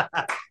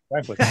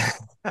 Exactly.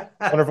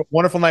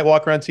 Wonderful night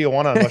walk around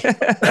Tijuana.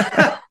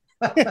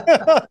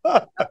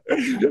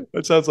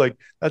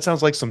 That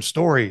sounds like some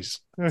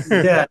stories.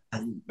 Yeah.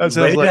 That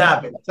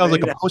sounds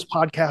like a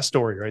post-podcast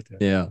story right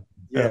there.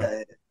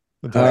 Yeah.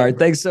 All right.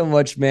 Thanks so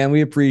much, man. We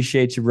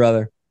appreciate you,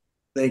 brother.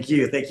 Thank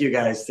you. Thank you,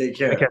 guys. Take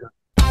care.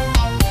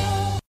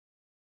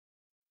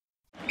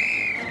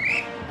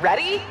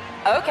 Ready?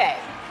 Okay.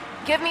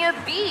 Give me a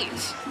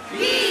beach.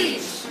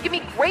 Beach. Give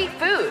me great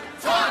food.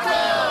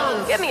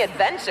 Tacos. Give me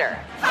adventure.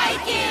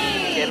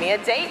 Hiking. Give me a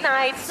date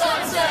night.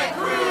 Sunset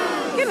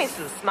cruise. Give me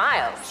some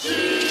smiles.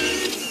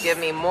 Cheese. Give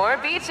me more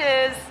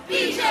beaches.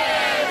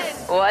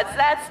 Beaches. What's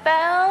that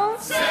spell?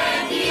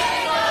 San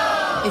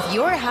Diego. If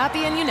you're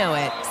happy and you know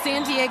it,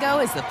 San Diego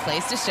is the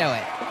place to show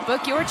it.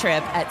 Book your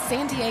trip at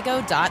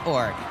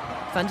sandiego.org.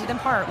 Funded in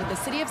part with the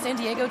City of San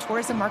Diego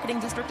Tourism Marketing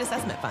District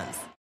Assessment Funds.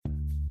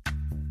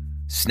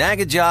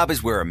 Snag a Job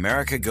is where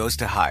America goes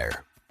to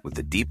hire, with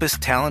the deepest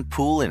talent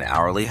pool in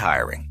hourly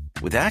hiring.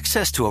 With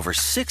access to over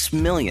 6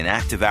 million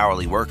active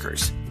hourly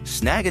workers,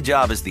 Snag a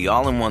Job is the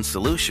all-in-one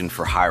solution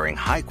for hiring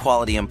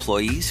high-quality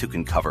employees who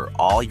can cover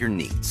all your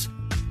needs.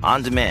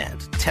 On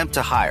demand, temp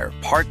to hire,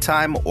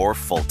 part-time or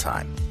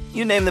full-time.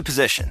 You name the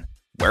position: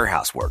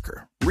 warehouse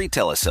worker,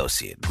 retail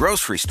associate,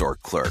 grocery store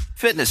clerk,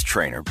 fitness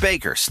trainer,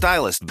 baker,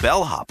 stylist,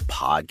 bellhop,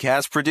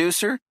 podcast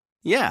producer.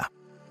 Yeah,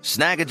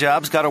 Snag a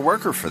Job's got a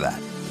worker for that.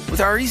 With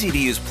our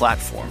easy-to-use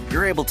platform,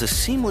 you're able to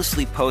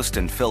seamlessly post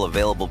and fill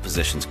available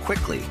positions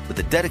quickly with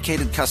a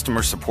dedicated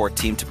customer support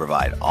team to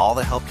provide all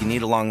the help you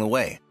need along the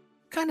way.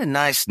 Kind of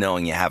nice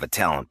knowing you have a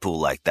talent pool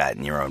like that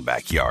in your own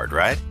backyard,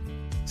 right?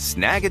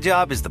 Snag a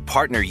Job is the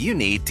partner you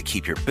need to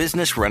keep your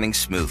business running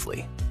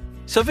smoothly.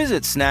 So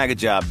visit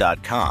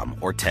snagajob.com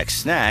or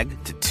text SNAG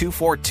to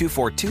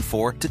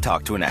 242424 to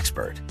talk to an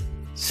expert.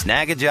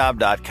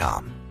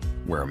 Snagajob.com,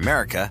 where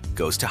America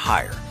goes to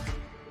hire.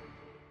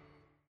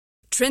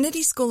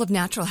 Trinity School of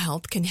Natural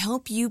Health can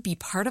help you be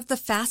part of the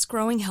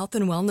fast-growing health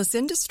and wellness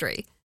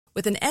industry.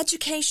 With an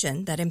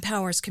education that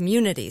empowers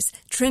communities,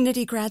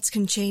 Trinity grads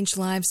can change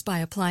lives by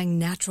applying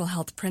natural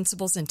health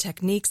principles and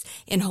techniques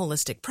in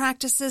holistic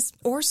practices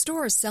or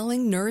stores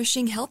selling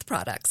nourishing health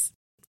products.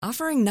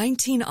 Offering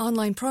 19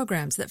 online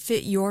programs that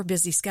fit your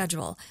busy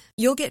schedule,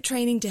 you'll get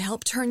training to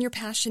help turn your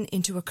passion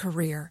into a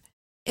career.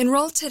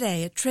 Enroll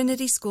today at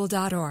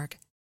trinityschool.org.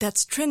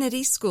 That's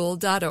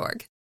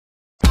trinityschool.org.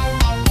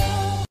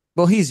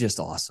 Well, he's just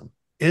awesome.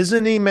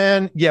 Isn't he,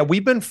 man? Yeah,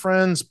 we've been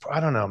friends, I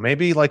don't know,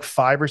 maybe like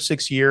 5 or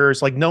 6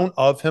 years, like known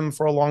of him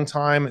for a long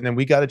time. And then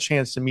we got a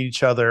chance to meet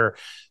each other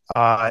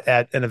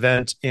at an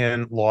event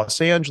in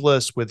Los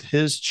Angeles with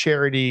his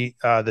charity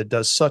that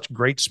does such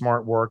great,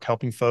 smart work,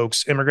 helping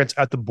folks, immigrants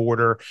at the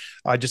border,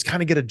 just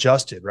kind of get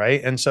adjusted,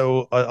 right? And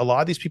so a lot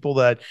of these people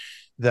that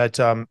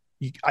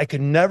I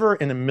could never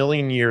in a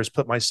million years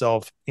put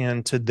myself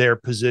into their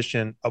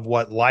position of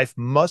what life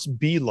must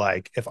be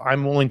like if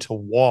I'm willing to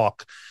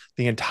walk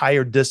the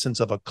entire distance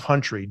of a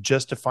country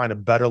just to find a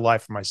better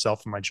life for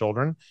myself and my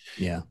children.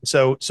 Yeah.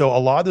 So a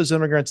lot of those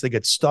immigrants, they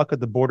get stuck at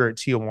the border at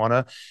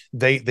Tijuana.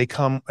 They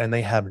come and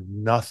they have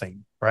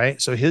nothing.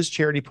 Right. So his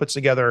charity puts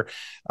together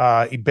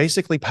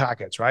basically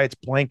packets, right? It's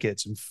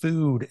blankets and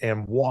food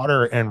and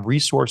water and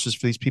resources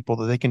for these people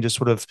that they can just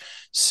sort of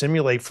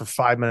simulate for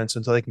 5 minutes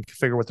until they can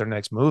figure what their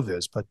next move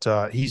is.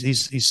 But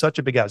he's such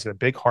a big guy. He's got a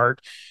big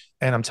heart.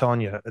 And I'm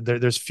telling you,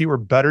 there's fewer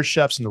better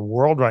chefs in the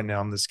world right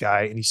now than this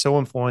guy. And he's so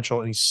influential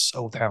and he's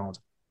so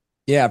talented.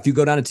 Yeah. If you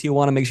go down to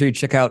Tijuana, make sure you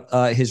check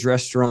out his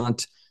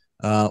restaurant,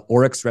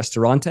 Oryx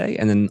Restaurante.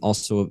 And then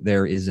also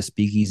there is a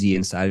speakeasy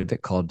inside of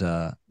it called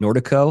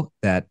Nordico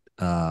that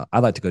I'd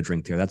like to go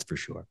drink there. That's for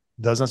sure.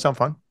 Doesn't sound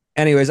fun.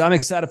 Anyways, I'm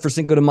excited for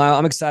Cinco de Mayo.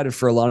 I'm excited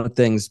for a lot of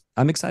things.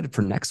 I'm excited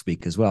for next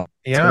week as well.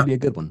 Yeah. It's going to be a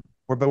good one.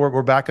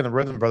 We're back in the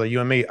rhythm, brother,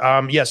 you and me.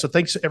 So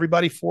thanks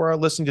everybody for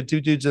listening to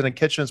Two Dudes in a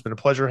Kitchen. It's been a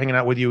pleasure hanging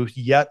out with you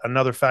yet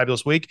another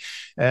fabulous week.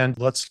 And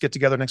let's get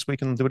together next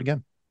week and do it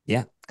again.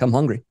 Yeah. Come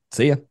hungry.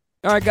 See ya.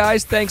 All right,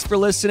 guys, thanks for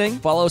listening.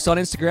 Follow us on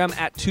Instagram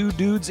at Two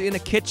Dudes in a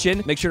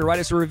Kitchen. Make sure to write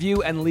us a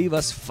review and leave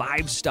us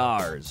 5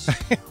 stars.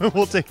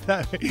 We'll take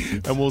that.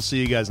 And we'll see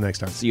you guys next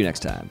time. See you next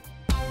time.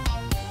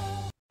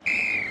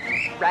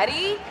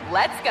 Ready?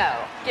 Let's go.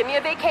 Give me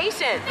a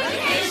vacation.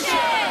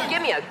 Vacation.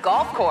 Give me a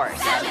golf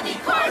course. 70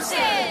 courses.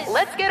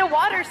 Let's get a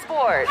water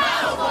sport.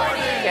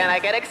 Paddleboarding. Can I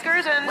get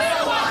excursions?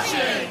 Whale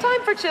watching.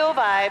 Time for chill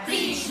vibes.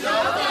 Beach yoga.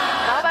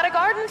 How about a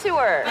garden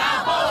tour?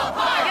 Balboa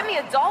Park. Give me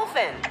a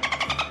dolphin.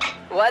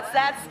 What's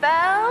that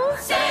spell?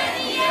 San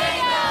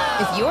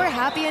Diego. If you're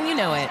happy and you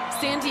know it,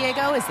 San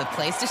Diego is the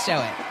place to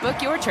show it.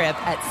 Book your trip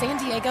at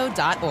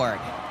sandiego.org.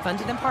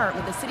 Funded in part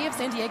with the City of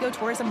San Diego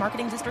Tourism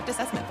Marketing District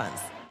Assessment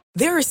Funds.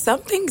 There are some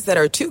things that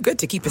are too good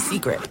to keep a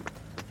secret.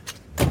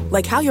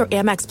 Like how your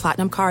Amex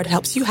Platinum card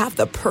helps you have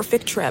the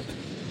perfect trip.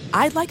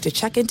 I'd like to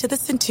check into the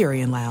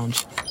Centurion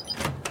Lounge.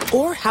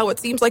 Or how it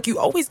seems like you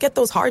always get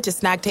those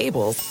hard-to-snag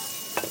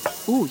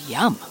tables. Ooh,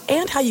 yum.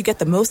 And how you get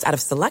the most out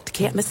of select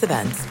can't-miss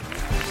events.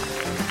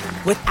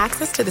 With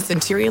access to the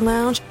Centurion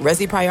Lounge,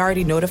 Resi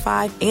Priority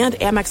Notified, and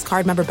Amex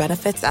card member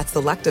benefits at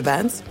select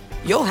events,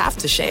 you'll have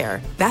to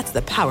share. That's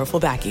the powerful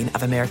backing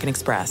of American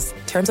Express.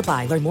 Terms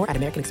apply. Learn more at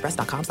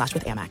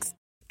americanexpress.com/withAmex.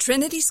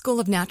 Trinity School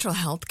of Natural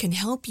Health can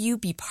help you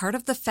be part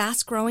of the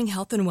fast-growing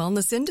health and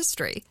wellness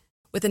industry.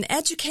 With an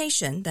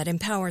education that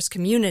empowers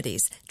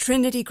communities,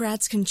 Trinity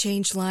grads can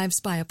change lives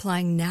by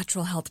applying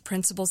natural health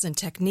principles and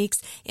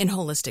techniques in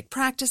holistic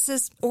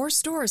practices or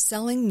stores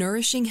selling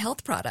nourishing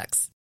health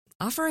products.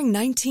 Offering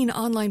 19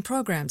 online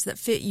programs that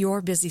fit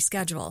your busy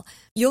schedule,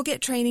 you'll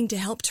get training to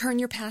help turn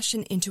your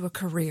passion into a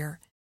career.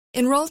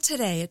 Enroll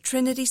today at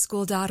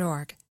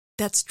trinityschool.org.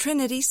 That's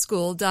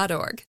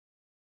trinityschool.org.